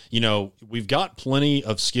so, we've got plenty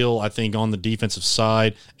of skill, I think, on the defensive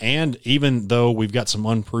side. And even though we've got some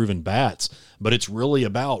unproven bats, but it's really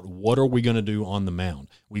about what are we going to do on the mound?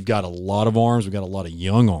 We've got a lot of arms. We've got a lot of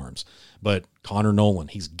young arms. But Connor Nolan,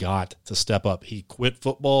 he's got to step up. He quit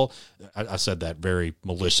football. I said that very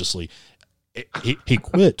maliciously. He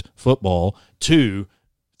quit football to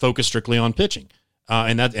focus strictly on pitching.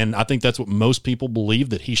 And I think that's what most people believe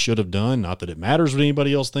that he should have done. Not that it matters what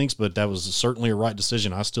anybody else thinks, but that was certainly a right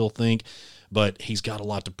decision, I still think. But he's got a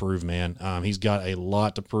lot to prove, man. He's got a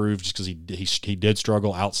lot to prove just because he did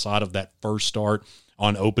struggle outside of that first start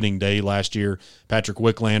on opening day last year. Patrick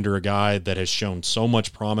Wicklander, a guy that has shown so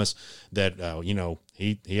much promise that,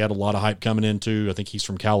 he had a lot of hype coming into. I think he's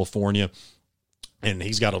from California, and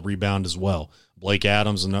he's got a rebound as well. Blake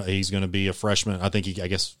Adams, and he's going to be a freshman. I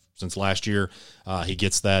guess since last year, he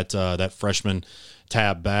gets that freshman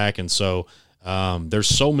tab back, and so there's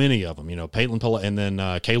so many of them. Peyton Pella, and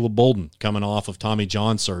then Caleb Bolden coming off of Tommy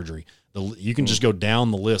John surgery. You can just go down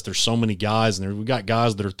the list. There's so many guys, and we've got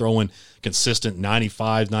guys that are throwing consistent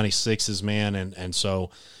 95s, 96s, man, and so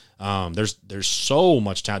there's so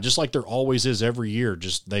much talent, just like there always is every year.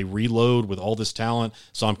 Just they reload with all this talent,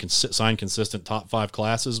 so I'm signed consistent top 5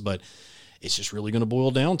 classes, but it's just really going to boil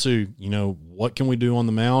down to, what can we do on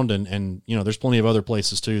the mound? And there's plenty of other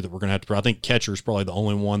places too that we're going to have to, I think catcher is probably the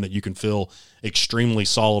only one that you can feel extremely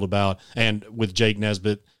solid about. And with Jake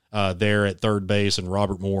Nesbitt, there at third base, and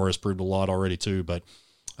Robert Moore has proved a lot already too. But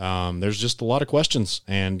there's just a lot of questions,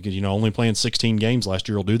 and only playing 16 games last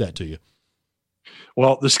year will do that to you.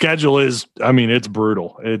 Well, the schedule is, it's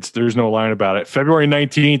brutal. There's no line about it. February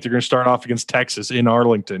 19th, you're going to start off against Texas in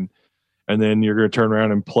Arlington, and then you're going to turn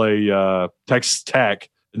around and play Texas Tech,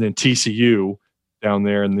 and then TCU down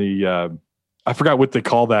there in the I forgot what they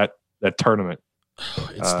call that tournament.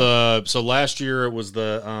 It's so last year it was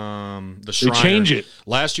the Shriners. They change it.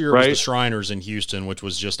 Last year it was the Shriners in Houston, which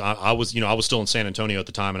was just I was still in San Antonio at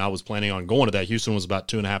the time, and I was planning on going to that. Houston was about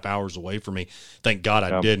 2.5 hours away from me. Thank God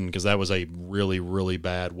I didn't, because that was a really, really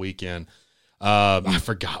bad weekend. I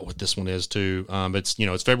forgot what this one is too.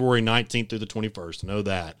 It's February 19th through the 21st. I know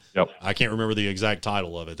that. Yep. I can't remember the exact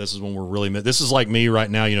title of it. This is when we're really. This is like me right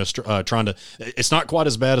now. Trying to. It's not quite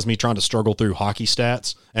as bad as me trying to struggle through hockey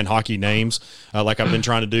stats and hockey names, like I've been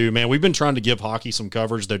trying to do. Man, we've been trying to give hockey some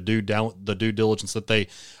coverage. The due diligence that they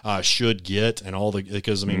should get, and all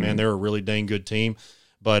because man, they're a really dang good team.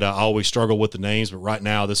 But I always struggle with the names. But right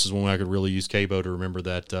now, this is when I could really use Cabo to remember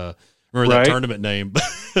that. That tournament name.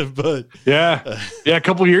 But yeah, a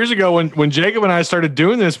couple of years ago when Jacob and I started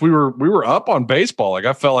doing this, we were up on baseball. Like,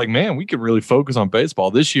 I felt like, man, we could really focus on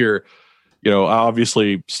baseball this year.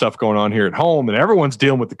 Obviously stuff going on here at home, and everyone's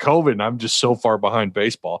dealing with the COVID, and I'm just so far behind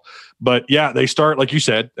baseball. But yeah, they start, like you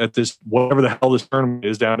said, at this whatever the hell this tournament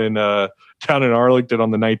is down in Arlington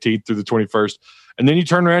on the 19th through the 21st, and then you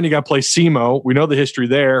turn around, you got to play SEMO. We know the history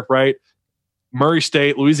there, right? Murray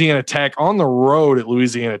State, Louisiana Tech, on the road at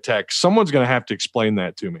Louisiana Tech. Someone's going to have to explain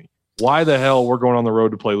that to me. Why the hell we're going on the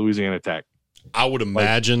road to play Louisiana Tech? I would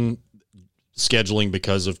imagine scheduling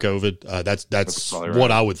because of COVID. That's probably right.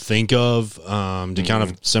 What I would think of, to kind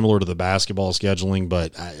of similar to the basketball scheduling.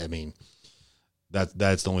 But I mean,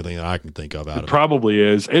 that's the only thing that I can think of out of it. Probably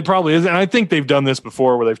is. It probably is. And I think they've done this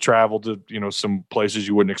before where they've traveled to, some places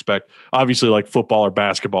you wouldn't expect. Obviously, like football or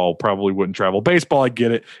basketball probably wouldn't travel. Baseball, I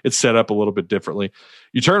get it. It's set up a little bit differently.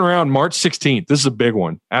 You turn around March 16th. This is a big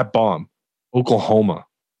one at Baum, Oklahoma.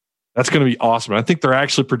 That's going to be awesome. I think they're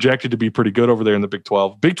actually projected to be pretty good over there in the Big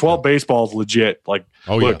 12. Big 12 baseball is legit. Like,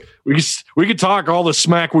 look, we could talk all the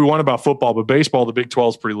smack we want about football, but baseball, the Big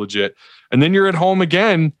 12 is pretty legit. And then you're at home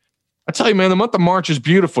again. I tell you, man, the month of March is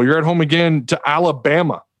beautiful. You're at home again to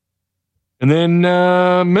Alabama, and then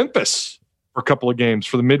Memphis for a couple of games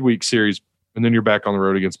for the midweek series, and then you're back on the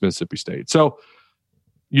road against Mississippi State. So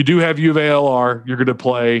you do have U of ALR. You're going to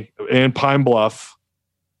play in Pine Bluff.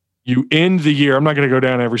 You end the year. I'm not going to go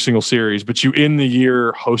down every single series, but you end the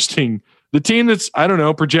year hosting the team that's, I don't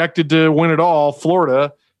know, projected to win it all,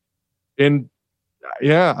 Florida. And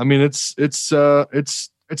yeah, I mean, it's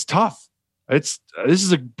tough. This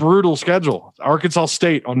is a brutal schedule. Arkansas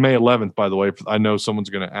State on May 11th, by the way. I know someone's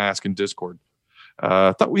going to ask in Discord.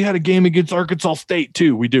 I thought we had a game against Arkansas State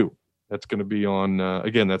too. We do. That's going to be on,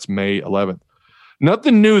 again, that's May 11th.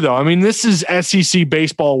 Nothing new though. I mean, this is SEC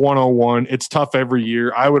baseball 101. It's tough every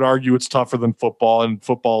year. I would argue it's tougher than football, and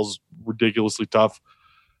football's ridiculously tough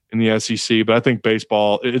in the SEC. But I think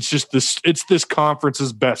baseball, it's this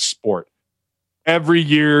conference's best sport. Every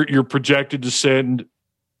year you're projected to send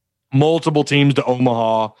multiple teams to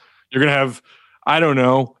Omaha. You're going to have,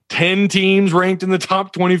 10 teams ranked in the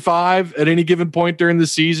top 25 at any given point during the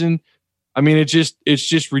season. I mean, it's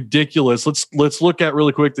just ridiculous. Let's look at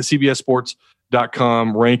really quick the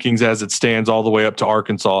CBSSports.com rankings as it stands all the way up to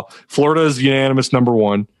Arkansas. Florida is unanimous number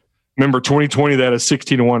one. Remember, 2020, that is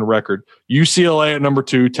 16-1 record. UCLA at number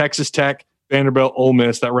 2, Texas Tech, Vanderbilt, Ole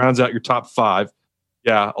Miss. That rounds out your top 5.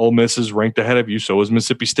 Yeah, Ole Miss is ranked ahead of you. So is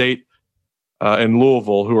Mississippi State and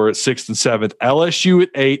Louisville, who are at 6th and 7th. LSU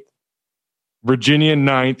at 8th, Virginia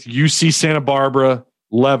 9th, UC Santa Barbara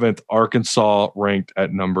 11th, Arkansas ranked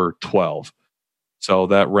at number 12. So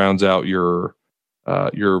that rounds out your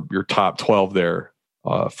top 12 there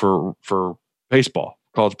for baseball,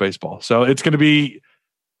 college baseball. So it's going to be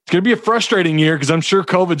a frustrating year because I'm sure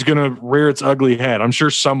COVID's going to rear its ugly head. I'm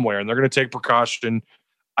sure somewhere, and they're going to take precaution.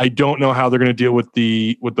 I don't know how they're going to deal with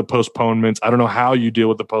the postponements. I don't know how you deal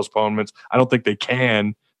with the postponements. I don't think they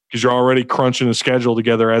can because you're already crunching the schedule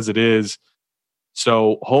together as it is.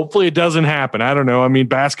 So hopefully it doesn't happen. I don't know. I mean,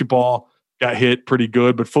 basketball got hit pretty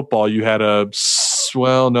good, but football, you had they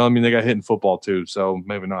got hit in football too. So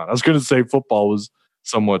maybe not. I was going to say football was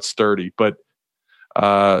somewhat sturdy, but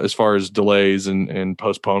as far as delays and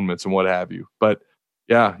postponements and what have you. But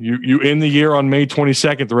yeah, you end the year on May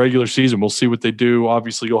 22nd, the regular season. We'll see what they do.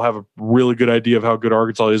 Obviously, you'll have a really good idea of how good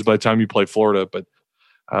Arkansas is by the time you play Florida.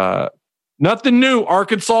 But nothing new.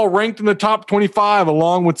 Arkansas ranked in the top 25,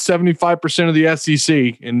 along with 75% of the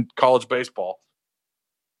SEC in college baseball.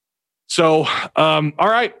 So, all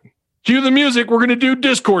right, Cue the music. We're going to do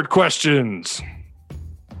Discord questions.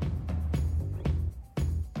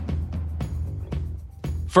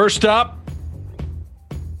 First up,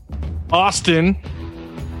 Austin.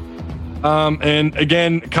 And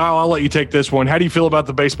again, Kyle, I'll let you take this one. How do you feel about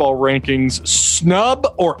the baseball rankings?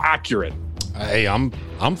 Snub or accurate? Hey, I'm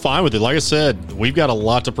fine with it. Like I said, we've got a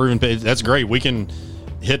lot to prove. That's great. We can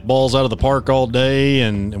hit balls out of the park all day,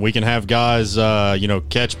 and we can have guys,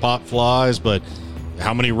 catch pop flies. But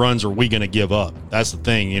how many runs are we going to give up? That's the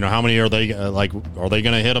thing. How many are they are they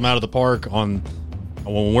going to hit them out of the park when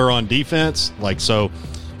we're on defense? So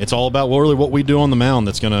it's all about really what we do on the mound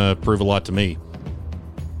that's going to prove a lot to me.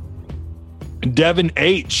 Devin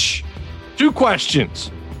H. 2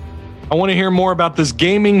 questions. I want to hear more about this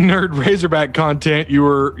gaming nerd Razorback content you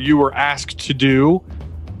were asked to do.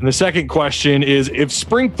 And the second question is, if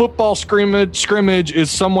spring football scrimmage is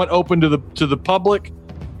somewhat open to the public,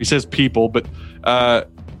 he says people, but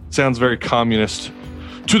sounds very communist.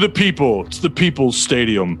 To the people, it's the people's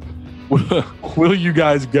stadium. Will you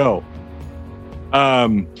guys go?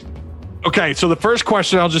 Okay, so the first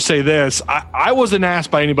question, I'll just say this. I wasn't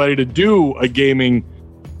asked by anybody to do a gaming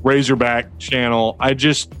Razorback channel.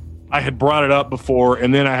 I had brought it up before,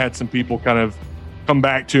 and then I had some people kind of come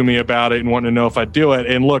back to me about it and wanting to know if I'd do it.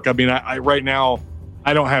 And look, I mean, I right now,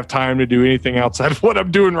 I don't have time to do anything outside of what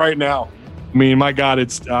I'm doing right now. I mean, my God,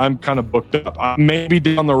 I'm kind of booked up. Maybe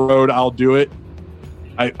down the road, I'll do it.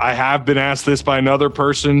 I have been asked this by another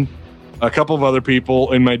person, a couple of other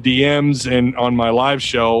people in my DMs and on my live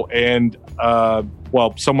show. And,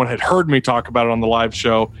 someone had heard me talk about it on the live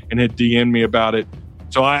show and had DM'd me about it.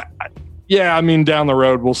 So down the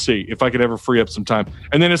road, we'll see if I could ever free up some time.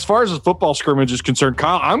 And then as far as the football scrimmage is concerned,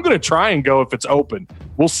 Kyle, I'm going to try and go if it's open.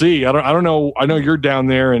 We'll see. I don't know. I know you're down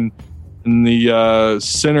there in the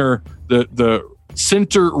center, the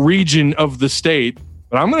center region of the state,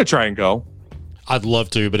 but I'm going to try and go. I'd love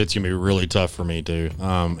to, but it's going to be really tough for me too.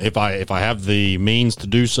 If I have the means to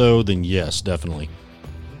do so, then yes, definitely.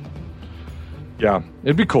 Yeah,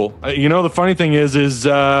 it'd be cool. The funny thing is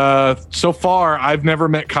so far I've never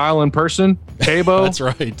met Kyle in person. Cabo. That's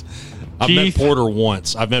right. I've met Porter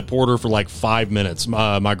once. I've met Porter for like 5 minutes.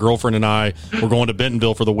 My girlfriend and I were going to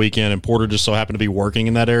Bentonville for the weekend, and Porter just so happened to be working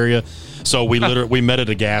in that area. So we met at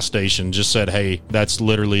a gas station. Just said, "Hey, that's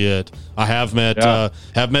literally it." I have met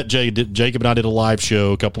Jacob, and I did a live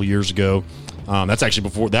show a couple of years ago. That's actually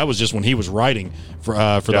before. That was just when he was writing for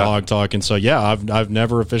the Hawg Talk, and so I've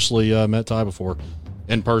never officially met Ty before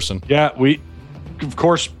in person. Yeah, of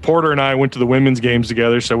course, Porter and I went to the women's games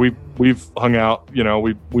together, so we've hung out.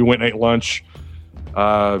 We went and ate lunch.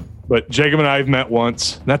 But Jacob and I have met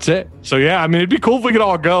once. That's it. So it'd be cool if we could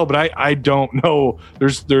all go, but I don't know.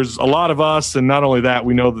 There's a lot of us, and not only that,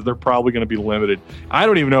 we know that they're probably going to be limited. I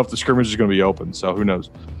don't even know if the scrimmage is going to be open, so who knows?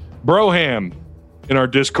 Broham in our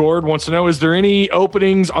Discord wants to know, is there any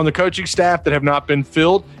openings on the coaching staff that have not been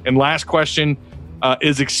filled? And last question,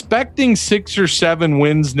 is expecting 6 or 7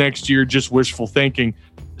 wins next year just wishful thinking?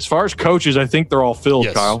 As far as coaches, I think they're all filled,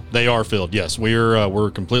 yes, Kyle. They are filled, yes.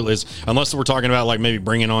 We're completely, unless we're talking about like maybe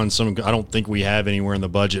bringing on some, I don't think we have anywhere in the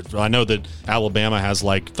budget. I know that Alabama has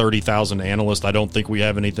like 30,000 analysts. I don't think we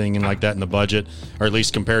have anything like that in the budget, or at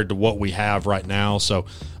least compared to what we have right now. So,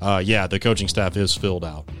 the coaching staff is filled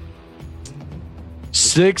out.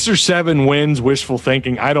 6 or 7 wins, wishful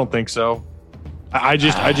thinking. I don't think so. I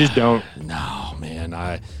just don't. No, man,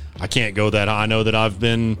 I can't go that high. I know that I've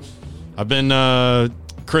been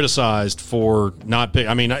criticized for not pick.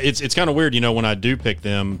 I mean, it's kind of weird, when I do pick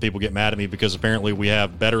them, people get mad at me because apparently we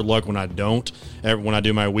have better luck when I don't, when I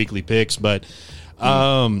do my weekly picks. But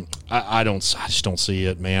I just don't see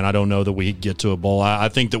it, man. I don't know that we get to a bowl. I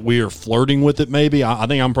think that we are flirting with it. Maybe I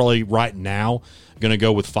think I'm probably right now going to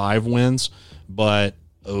go with 5 wins. But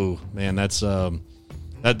oh man, that's a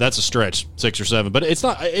stretch, 6 or 7. But it's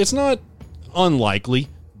not unlikely.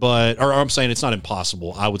 Or I'm saying it's not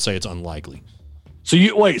impossible. I would say it's unlikely. So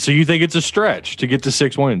you think it's a stretch to get to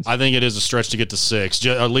 6 wins? I think it is a stretch to get to 6,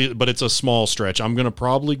 but it's a small stretch. I'm going to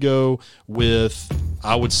probably go with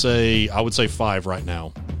I would say 5 right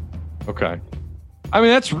now. Okay. I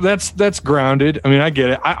mean that's grounded. I mean I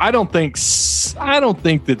get it. I don't think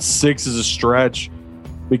that 6 is a stretch,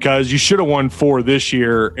 because you should have won 4 this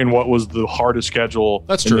year in what was the hardest schedule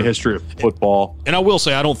in the history of football. And I will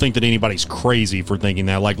say, I don't think that anybody's crazy for thinking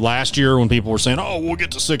that. Like last year when people were saying, oh, we'll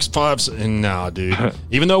get to 6-5. And nah, dude.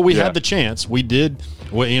 Even though we had the chance, we did.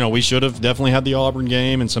 We should have definitely had the Auburn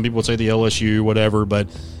game, and some people would say the LSU, whatever. But,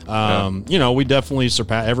 we definitely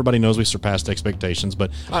surpassed. Everybody knows we surpassed expectations. But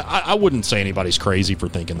I wouldn't say anybody's crazy for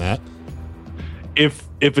thinking that. If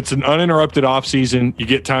it's an uninterrupted offseason, you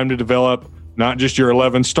get time to develop not just your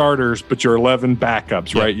 11 starters, but your 11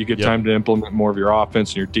 backups, right? You get Yep. time to implement more of your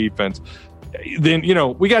offense and your defense. Then,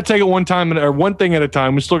 we got to take it one thing at a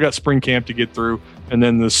time. We still got spring camp to get through, and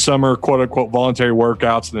then the summer, quote unquote, voluntary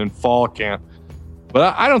workouts, and then fall camp.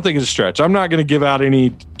 But I don't think it's a stretch. I'm not going to give out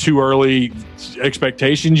any too early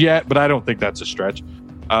expectations yet, but I don't think that's a stretch.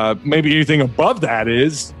 Maybe anything above that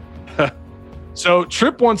is. So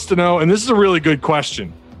Tripp wants to know, and this is a really good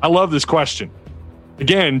question. I love this question.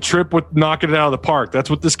 Again, Tripp with knocking it out of the park. That's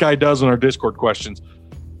what this guy does on our Discord questions.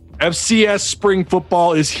 FCS spring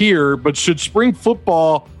football is here, but should spring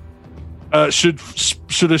football should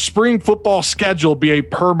a spring football schedule be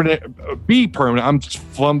permanent? I'm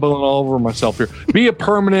fumbling all over myself here. Be a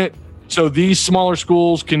permanent, so these smaller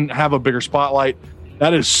schools can have a bigger spotlight.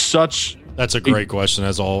 That's a great question.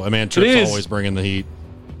 As all, Tripp's always bringing the heat.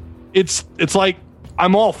 It's like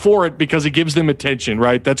I'm all for it because it gives them attention,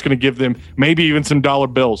 right? That's going to give them maybe even some dollar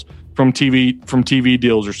bills from TV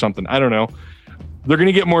deals or something. I don't know. They're going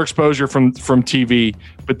to get more exposure from TV,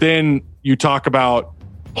 but then you talk about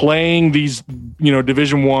playing these,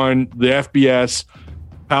 Division I, the FBS,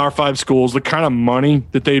 Power 5 schools, the kind of money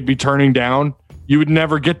that they'd be turning down, you would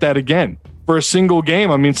never get that again for a single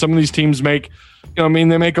game. Some of these teams make, they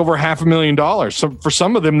make over $500,000. So for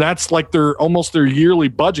some of them, that's like almost their yearly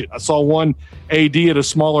budget. I saw one AD at a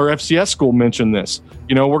smaller FCS school mention this.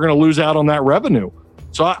 We're going to lose out on that revenue.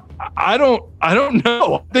 So I don't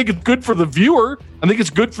know. I think it's good for the viewer. I think it's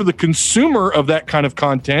good for the consumer of that kind of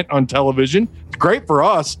content on television. It's great for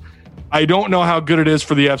us. I don't know how good it is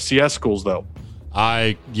for the FCS schools, though.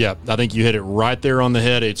 I think you hit it right there on the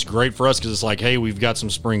head. It's great for us because it's like, hey, we've got some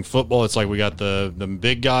spring football. It's like we got the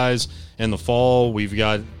big guys in the fall. We've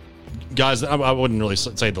got guys, I wouldn't really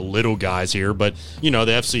say the little guys here, but, the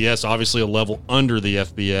FCS, obviously a level under the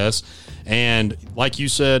FBS. And like you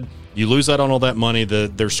said, you lose out on all that money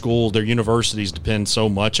that their school, their universities depend so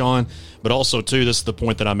much on. But also, too, this is the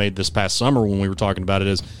point that I made this past summer when we were talking about it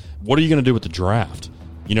is, what are you going to do with the draft?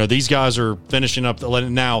 These guys are finishing up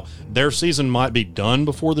now. Their season might be done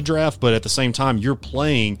before the draft, but at the same time, you're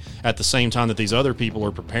playing at the same time that these other people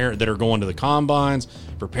are preparing, that are going to the combines,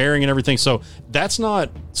 preparing and everything. So that's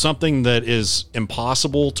not something that is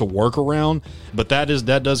impossible to work around, but that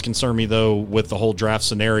does concern me though with the whole draft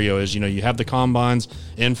scenario. Is you have the combines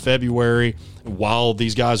in February while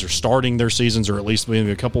these guys are starting their seasons, or at least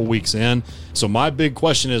maybe a couple weeks in. So my big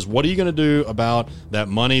question is, what are you going to do about that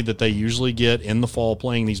money that they usually get in the fall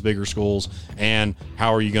playing these bigger schools, and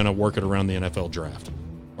how are you going to work it around the NFL draft?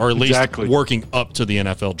 Or at least working up to the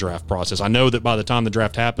NFL draft process. I know that by the time the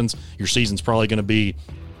draft happens, your season's probably going to be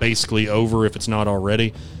basically over if it's not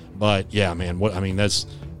already. But yeah, man,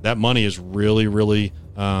 that money is really, really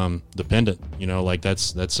dependent.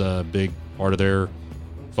 That's a big part of their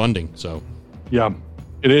funding. So yeah,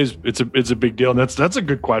 it is. It's a big deal. And that's a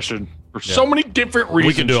good question for so many different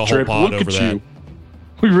reasons. We could do a whole pod over that.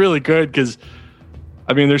 We really could, because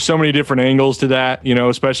there's so many different angles to that,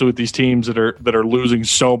 especially with these teams that are losing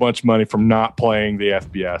so much money from not playing the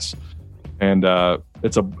FBS, and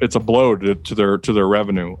it's a blow to their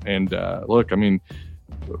revenue. And look,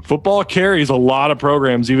 football carries a lot of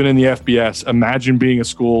programs, even in the FBS. Imagine being a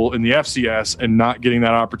school in the FCS and not getting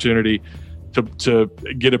that opportunity to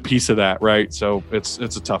get a piece of that, right? So it's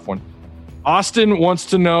a tough one. Austin wants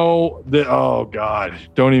to know that, oh God,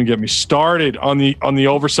 don't even get me started on the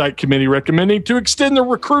oversight committee recommending to extend the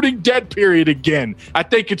recruiting dead period again. I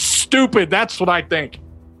think it's stupid. That's what I think.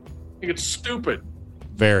 I think it's stupid.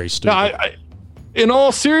 Very stupid. Now, in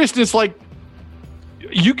all seriousness, like,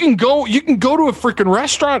 you can go to a freaking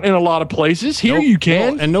restaurant in a lot of places. Here you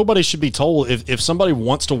can. And nobody should be told if somebody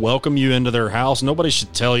wants to welcome you into their house, nobody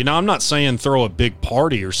should tell you. Now, I'm not saying throw a big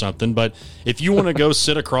party or something, but if you want to go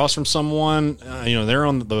sit across from someone, they're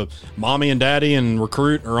on the mommy and daddy and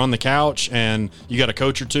recruit are on the couch, and you got a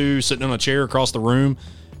coach or two sitting on a chair across the room,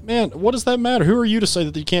 man, what does that matter? Who are you to say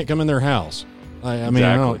that you can't come in their house?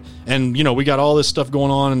 Exactly. And we got all this stuff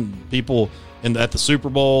going on, and people at the Super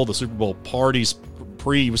Bowl parties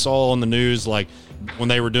we saw on the news, like when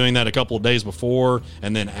they were doing that a couple of days before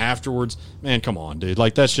and then afterwards. Man, come on, dude.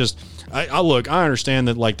 Like, that's just, I understand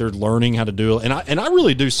that, like, they're learning how to do it. And I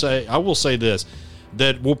really do say, I will say this,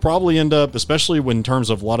 that we'll probably end up, especially in terms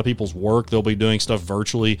of a lot of people's work, they'll be doing stuff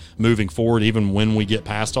virtually moving forward, even when we get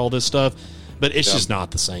past all this stuff. But it's just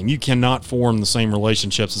not the same. You cannot form the same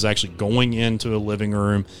relationships as actually going into a living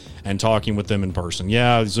room and talking with them in person.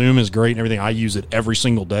 Yeah, Zoom is great and everything. I use it every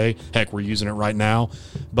single day. Heck, we're using it right now.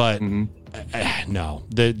 But no,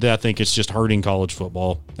 I think it's just hurting college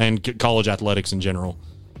football and college athletics in general.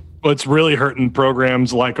 It's really hurting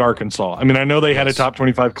programs like Arkansas. I mean, I know they had a top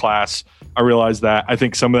 25 class. I realize that. I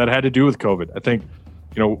think some of that had to do with COVID. I think,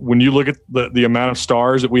 when you look at the amount of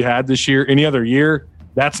stars that we had this year, any other year,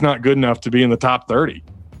 that's not good enough to be in the top 30.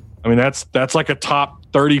 I mean, that's like a top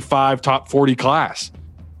 35, top 40 class.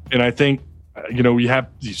 And I think,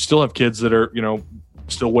 you still have kids that are,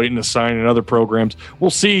 still waiting to sign in other programs.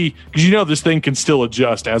 We'll see, because this thing can still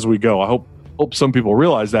adjust as we go. I hope some people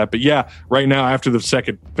realize that. But yeah, right now after the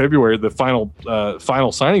 2nd February, the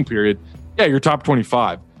final signing period, yeah, you're top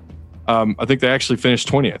 25. I think they actually finished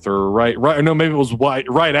 20th or right. No, maybe it was right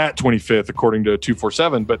at 25th according to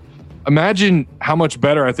 247. But imagine how much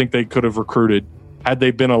better I think they could have recruited had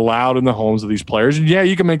they been allowed in the homes of these players. And yeah,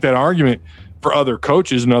 you can make that argument for other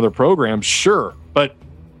coaches and other programs, sure. But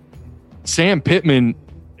Sam Pittman,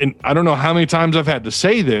 and I don't know how many times I've had to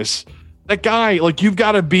say this, that guy, you've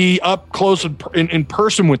got to be up close in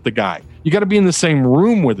person with the guy. You got to be in the same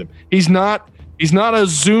room with him. He's not a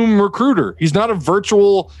Zoom recruiter. He's not a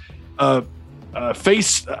virtual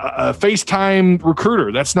FaceTime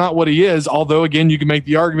recruiter. That's not what he is. Although, again, you can make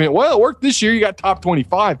the argument, well, it worked this year. You got top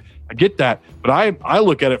 25. I get that. But I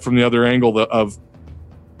look at it from the other angle of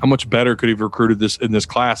how much better could he have recruited this in this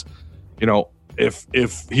class, if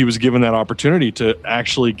he was given that opportunity to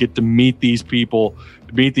actually get to meet these people,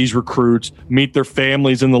 to meet these recruits, meet their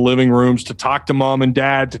families in the living rooms, to talk to mom and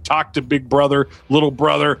dad, to talk to big brother, little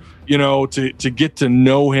brother, to get to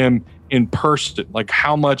know him in person. Like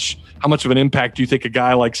how much of an impact do you think a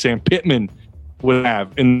guy like Sam Pittman would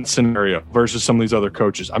have in this scenario versus some of these other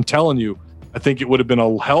coaches? I'm telling you, I think it would have been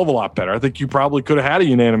a hell of a lot better. I think you probably could have had a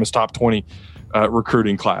unanimous top 20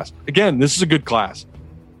 recruiting class. Again, this is a good class,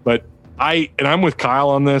 but I'm with Kyle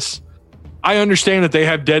on this. I understand that they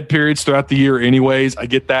have dead periods throughout the year anyways. I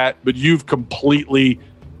get that, but you've completely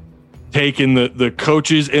taken the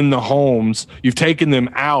coaches in the homes. You've taken them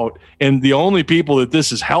out, and the only people that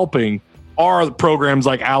this is helping are the programs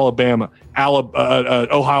like Alabama,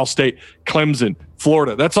 Ohio State, Clemson,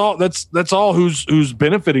 Florida. That's all who's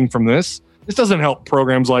benefiting from this. This doesn't help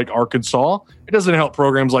programs like Arkansas. It doesn't help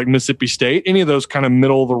programs like Mississippi State, any of those kind of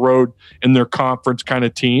middle of the road in their conference kind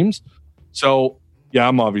of teams. So, yeah,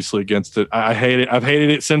 I'm obviously against it. I hate it. I've hated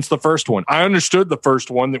it since the first one. I understood the first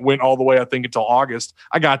one that went all the way, I think, until August.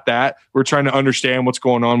 I got that. We're trying to understand what's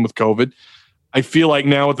going on with COVID. I feel like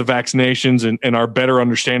now with the vaccinations and our better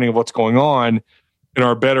understanding of what's going on and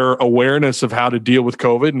our better awareness of how to deal with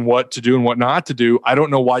COVID and what to do and what not to do, I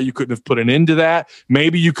don't know why you couldn't have put an end to that.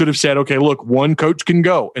 Maybe you could have said, okay, look, one coach can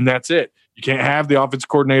go, and that's it. You can't have the offense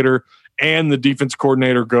coordinator and the defense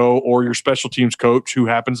coordinator go, or your special teams coach who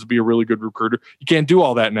happens to be a really good recruiter. You can't do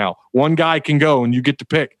all that now. One guy can go, and you get to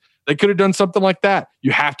pick. They could have done something like that.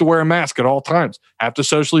 You have to wear a mask at all times, have to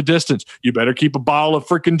socially distance. You better keep a bottle of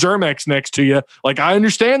freaking Germ-X next to you. I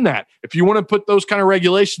understand that. If you want to put those kind of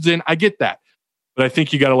regulations in, I get that. But I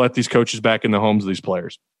think you got to let these coaches back in the homes of these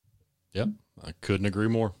players. Yep. I couldn't agree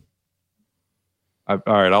more. All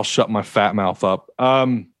right. I'll shut my fat mouth up.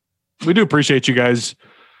 We do appreciate you guys.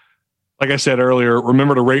 Like I said earlier,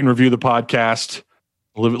 remember to rate and review the podcast.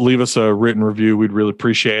 Leave us a written review. We'd really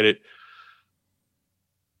appreciate it.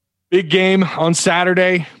 Big game on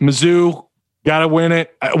Saturday. Mizzou, got to win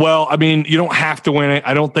it. Well, I mean, you don't have to win it.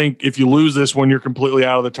 I don't think if you lose this one, you're completely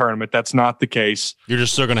out of the tournament. That's not the case. You're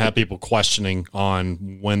just still going to have people questioning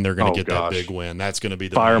on when they're going to get that big win. That's going to be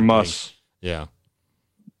the fire must. Yeah.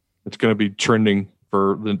 It's going to be trending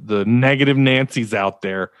for the negative Nancy's out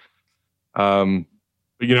there. But,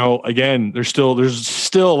 again, there's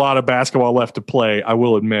still a lot of basketball left to play. I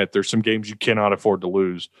will admit there's some games you cannot afford to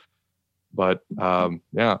lose. But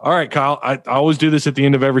yeah. All right, Kyle. I always do this at the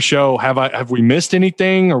end of every show. Have we missed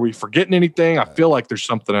anything? Are we forgetting anything? I feel like there's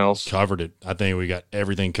something else. Covered it. I think we got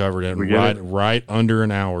everything covered in right under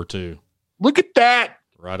an hour too. Look at that.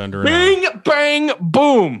 Right under an hour. Bing, bang,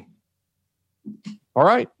 boom. All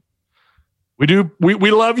right.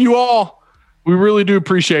 We love you all. We really do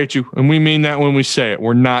appreciate you. And we mean that when we say it.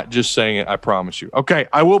 We're not just saying it. I promise you. Okay.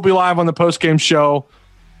 I will be live on the post-game show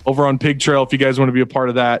over on Pig Trail if you guys want to be a part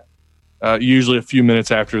of that. Usually a few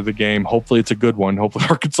minutes after the game. Hopefully it's a good one. Hopefully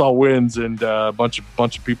Arkansas wins and a bunch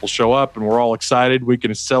of people show up and we're all excited. We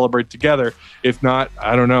can celebrate together. If not,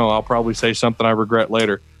 I don't know. I'll probably say something I regret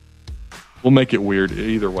later. We'll make it weird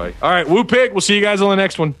either way. All right, Woo Pig. We'll see you guys on the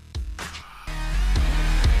next one.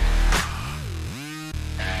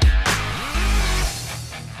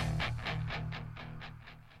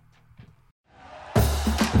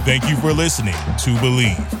 Thank you for listening to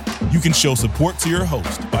Believe. You can show support to your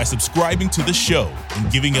host by subscribing to the show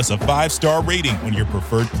and giving us a 5-star rating on your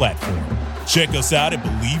preferred platform. Check us out at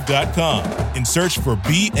Believe.com and search for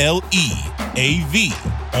BLEAV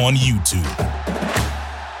on YouTube.